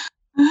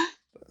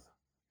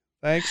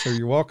 thanks, or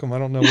you're welcome. I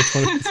don't know which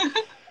one it is.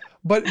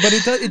 But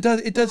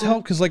it does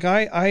help, because like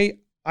I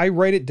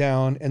write it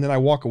down and then I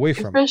walk away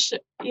from it. Sure.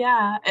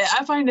 Yeah,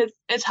 I find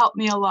it's helped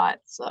me a lot.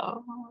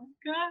 So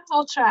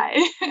I'll try.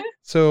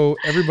 So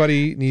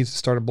everybody needs to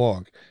start a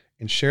blog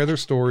and share their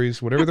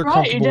stories, whatever they're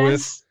comfortable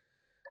with.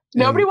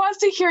 Nobody wants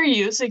to hear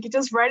you, so you can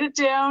just write it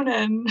down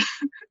and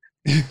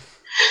they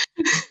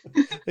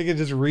can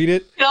just read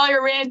it. Get all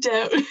your rant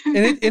out.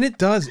 And it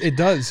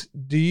does.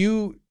 Do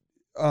you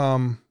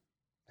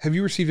have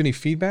you received any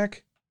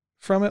feedback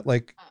from it?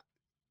 Like,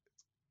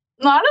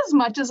 not as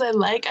much as I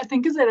like, I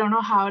think, because I don't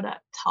know how to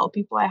tell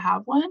people I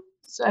have one.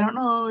 So I don't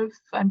know if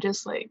I'm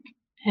just like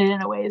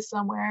hidden away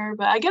somewhere,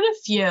 but I get a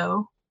few.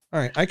 All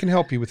right, I can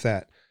help you with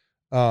that.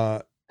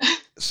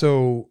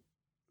 So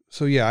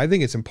yeah, I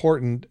think it's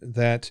important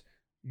that,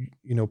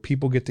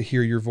 people get to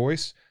hear your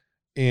voice,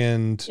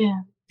 and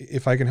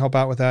if I can help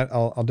out with that,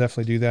 I'll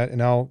definitely do that.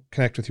 And I'll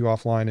connect with you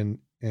offline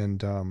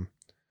and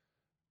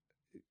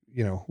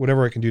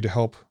whatever I can do to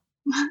help.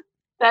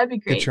 That'd be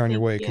great. Get you on your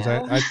way. Cause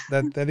I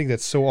think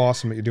that's so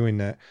awesome that you're doing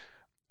that.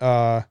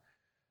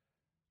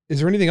 Is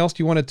there anything else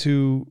you wanted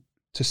to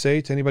say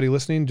to anybody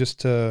listening,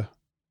 just to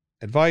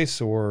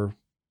advice or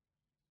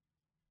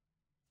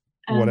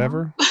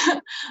whatever?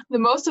 The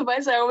most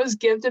advice I always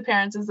give to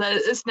parents is that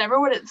it's never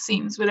what it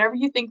seems. Whatever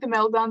you think the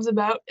meltdown's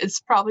about, it's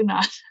probably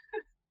not.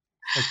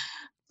 Like,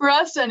 for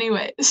us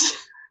anyways.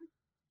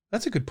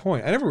 That's a good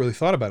point. I never really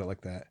thought about it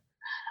like that.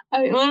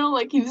 I mean,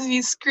 like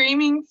he's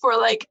screaming for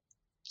like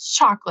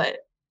chocolate.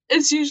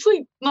 It's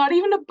usually not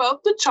even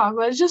about the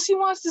chocolate. It's just he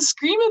wants to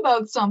scream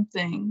about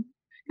something.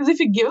 Because if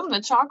you give him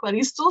the chocolate,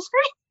 he's still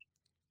screaming.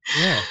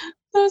 Yeah.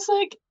 So it's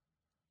like,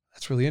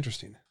 that's really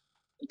interesting.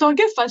 Don't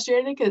get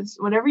frustrated, because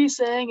whatever he's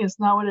saying is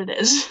not what it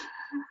is.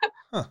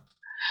 Huh.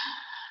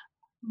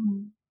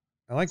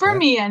 I like For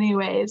me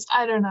anyways.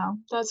 I don't know.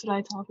 That's what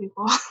I tell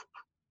people.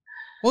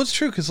 Well, it's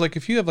true, because like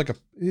if you have like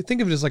you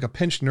think of it as like a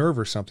pinched nerve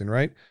or something,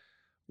 right?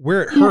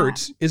 Where it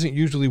hurts isn't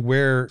usually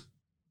where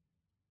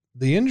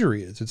the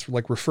injury is. It's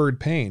like referred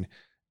pain.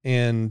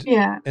 And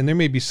there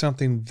may be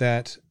something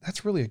that's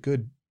really a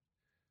good,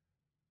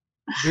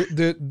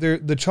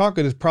 the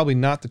chocolate is probably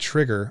not the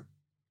trigger.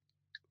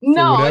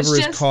 No, whatever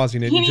is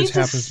causing it. He it needs just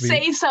happens to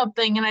say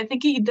something, and I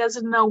think he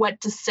doesn't know what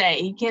to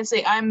say. He can't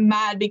say, I'm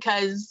mad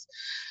because,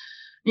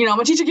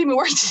 my teacher gave me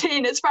work today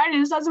and it's Friday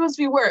and it's not supposed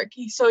to be work.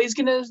 So he's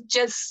going to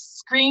just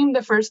scream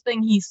the first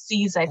thing he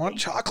sees, I want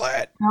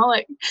chocolate.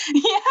 Like,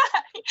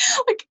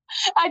 like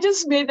I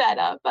just made that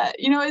up, but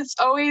it's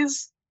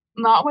always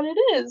not what it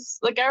is.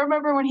 Like I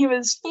remember when he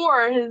was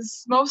 4,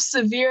 his most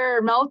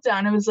severe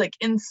meltdown, it was like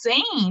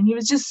insane. He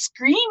was just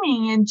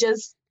screaming, and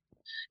just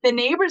the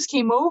neighbors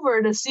came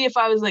over to see if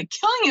I was like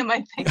killing him,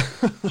 I think.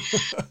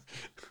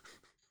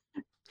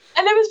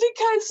 And it was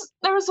because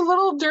there was a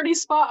little dirty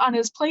spot on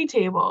his play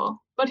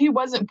table, but he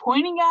wasn't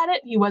pointing at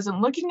it. He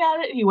wasn't looking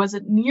at it. He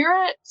wasn't near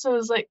it. So it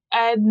was like,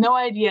 I had no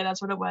idea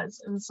that's what it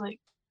was. It was like,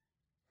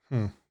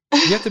 You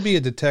have to be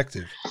a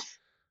detective.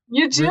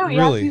 You do. You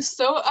have to be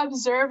so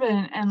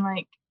observant and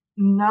like,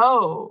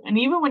 no. And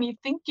even when you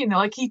think,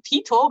 like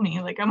he told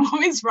me, like, I'm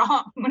always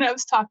wrong when I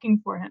was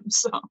talking for him.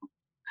 So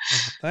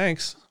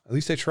thanks. At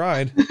least I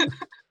tried.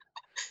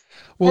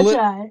 Well,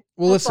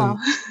 listen,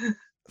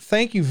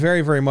 thank you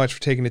very, very much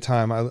for taking the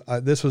time.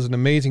 This was an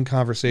amazing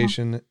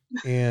conversation,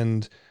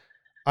 and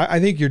I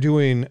think you're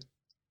doing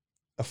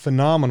a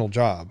phenomenal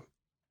job.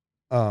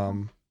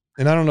 And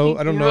I don't know.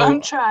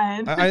 I'm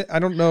trying. I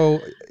don't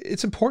know.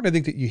 It's important, I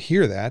think, that you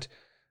hear that,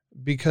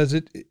 because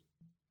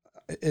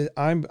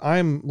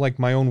I'm like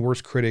my own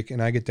worst critic,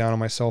 and I get down on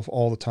myself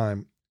all the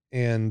time.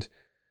 And,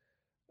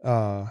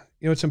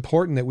 it's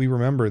important that we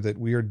remember that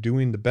we are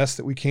doing the best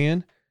that we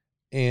can,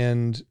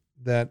 and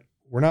that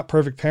we're not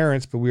perfect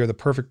parents, but we are the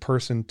perfect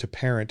person to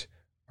parent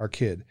our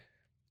kid.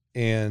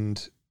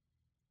 And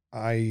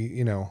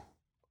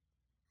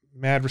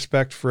mad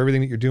respect for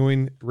everything that you're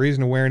doing,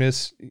 raising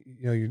awareness.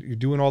 You're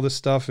doing all this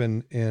stuff,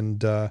 and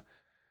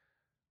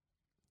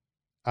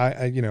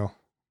I know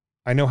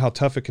how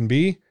tough it can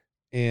be,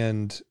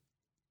 and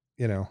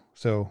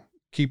so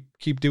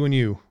keep doing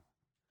you.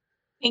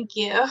 Thank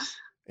you.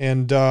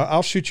 And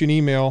I'll shoot you an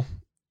email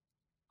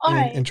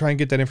Right. and try and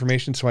get that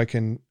information so I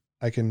can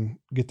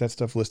get that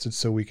stuff listed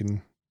so we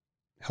can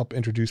help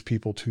introduce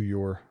people to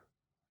your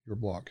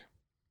blog.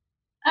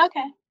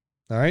 Okay.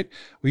 All right.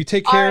 Well, you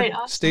take care. All right,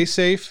 awesome. Stay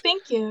safe.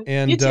 Thank you.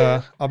 And you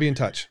too. I'll be in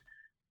touch.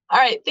 All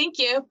right. Thank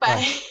you.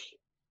 Bye.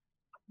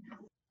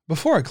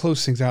 Before I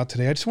close things out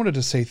today, I just wanted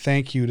to say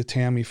thank you to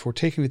Tammy for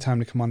taking the time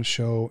to come on the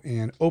show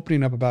and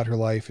opening up about her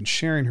life and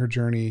sharing her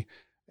journey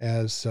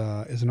as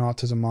an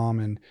autism mom,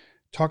 and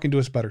talking to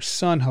us about her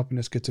son, helping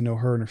us get to know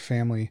her and her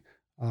family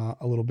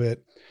a little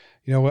bit.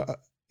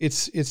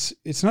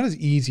 It's not as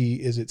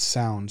easy as it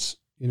sounds.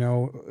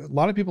 A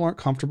lot of people aren't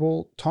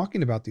comfortable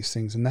talking about these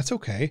things, and that's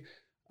okay.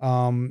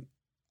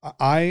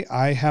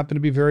 I happen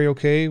to be very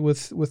okay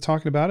with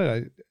talking about it.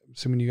 I'm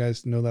assuming you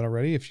guys know that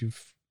already. If you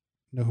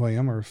know who I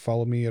am or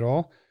follow me at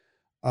all,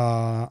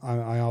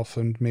 I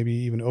often maybe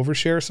even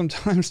overshare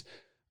sometimes.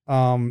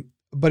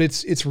 But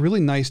it's really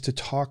nice to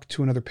talk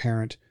to another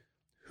parent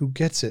who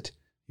gets it,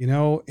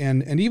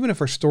 and even if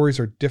our stories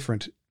are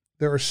different,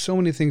 there are so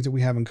many things that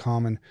we have in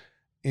common.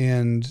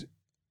 And,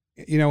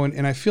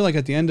 and I feel like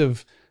at the end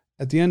of,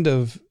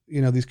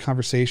 these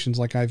conversations,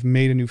 like I've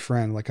made a new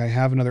friend, like I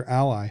have another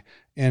ally,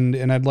 and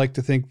I'd like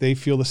to think they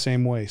feel the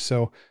same way.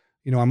 So,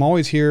 I'm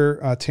always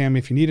here, Tammy,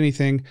 if you need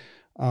anything,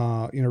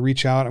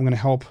 reach out. I want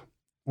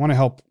to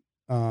help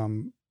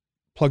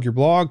plug your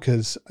blog,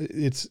 because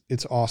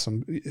it's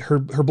awesome. Her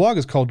blog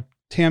is called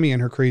Tammy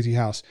and Her Crazy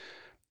House,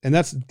 and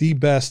that's the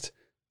best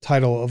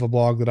title of a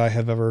blog that I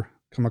have ever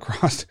come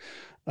across.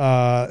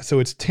 So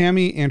it's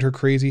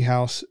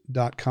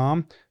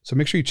tammyandhercrazyhouse.com. So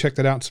make sure you check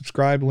that out and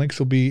subscribe. Links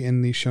will be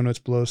in the show notes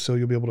below, so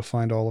you'll be able to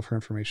find all of her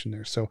information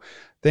there. So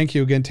thank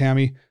you again,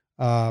 Tammy.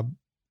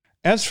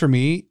 As for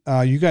me,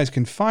 you guys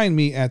can find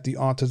me at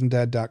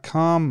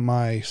theautismdad.com.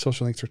 My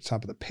social links are at the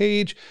top of the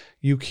page.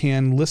 You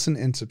can listen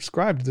and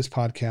subscribe to this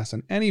podcast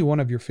on any one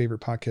of your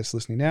favorite podcast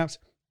listening apps.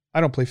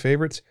 I don't play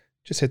favorites.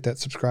 Just hit that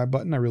subscribe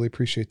button. I really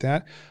appreciate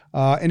that.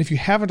 And if you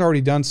haven't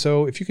already done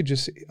so, if you could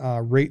just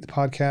rate the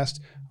podcast,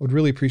 I would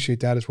really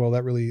appreciate that as well.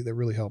 That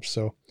really helps.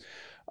 So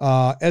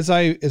as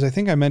I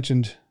think I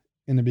mentioned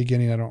in the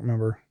beginning, I don't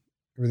remember,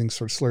 everything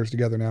sort of slurs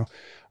together now.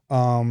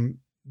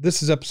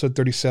 This is episode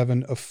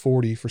 37 of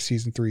 40 for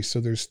season 3. So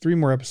there's 3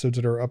 more episodes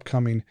that are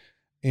upcoming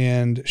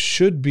and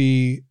should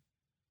be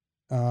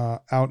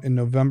out in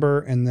November,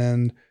 and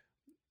then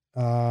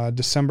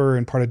December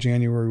and part of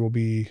January will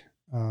be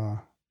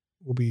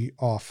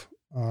off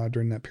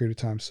during that period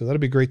of time. So that'll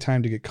be a great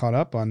time to get caught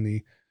up on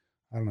the,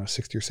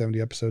 60 or 70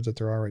 episodes that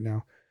there are right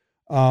now.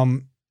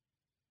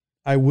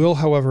 I will,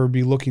 however,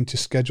 be looking to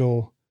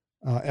schedule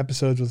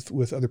episodes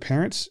with other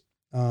parents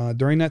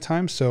during that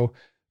time. So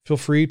feel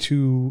free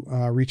to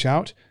reach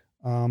out.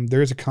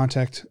 There is a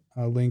contact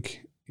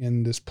link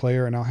in this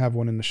player, and I'll have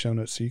one in the show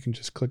notes, so you can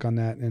just click on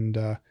that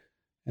and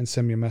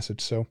send me a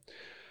message. So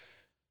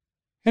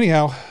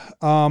anyhow,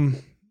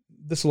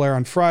 this will air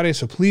on Friday,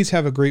 so please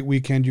have a great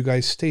weekend. You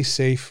guys stay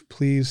safe,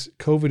 please.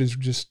 COVID is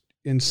just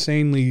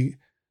insanely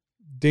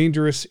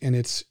dangerous, and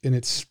it's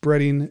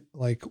spreading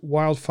like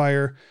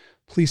wildfire.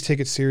 Please take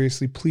it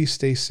seriously. Please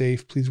stay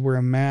safe. Please wear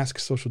a mask,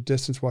 social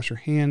distance, wash your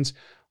hands.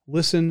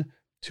 Listen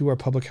to our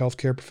public health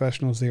care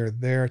professionals. They are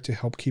there to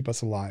help keep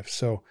us alive.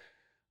 So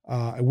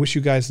I wish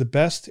you guys the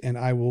best, and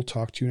I will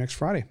talk to you next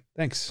Friday.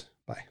 Thanks.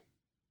 Bye.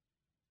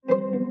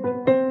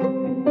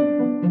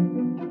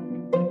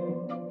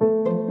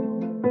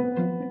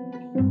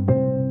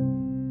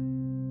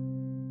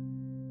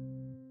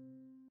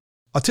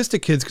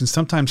 Autistic kids can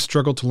sometimes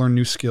struggle to learn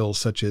new skills,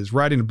 such as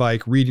riding a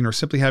bike, reading, or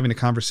simply having a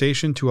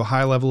conversation to a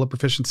high level of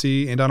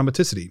proficiency and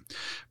automaticity.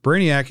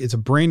 Brainiac is a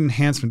brain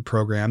enhancement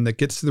program that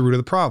gets to the root of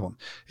the problem.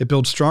 It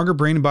builds stronger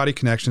brain and body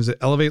connections that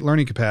elevate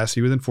learning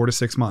capacity within 4 to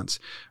 6 months.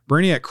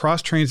 Brainiac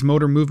cross-trains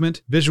motor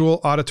movement, visual,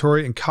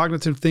 auditory, and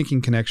cognitive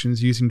thinking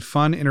connections using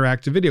fun,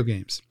 interactive video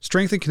games.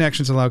 Strengthened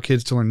connections allow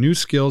kids to learn new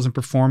skills and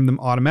perform them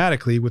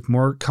automatically with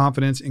more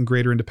confidence and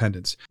greater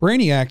independence.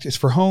 Brainiac is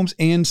for homes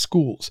and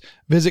schools.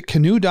 Visit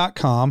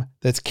Kinuu.com,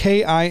 that's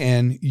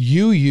KINUU.com,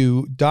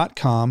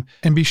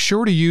 and be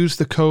sure to use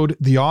the code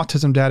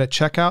TheAutismDad at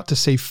checkout to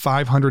save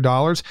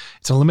 $500.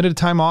 It's a limited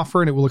time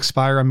offer, and it will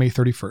expire on May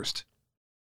 31st.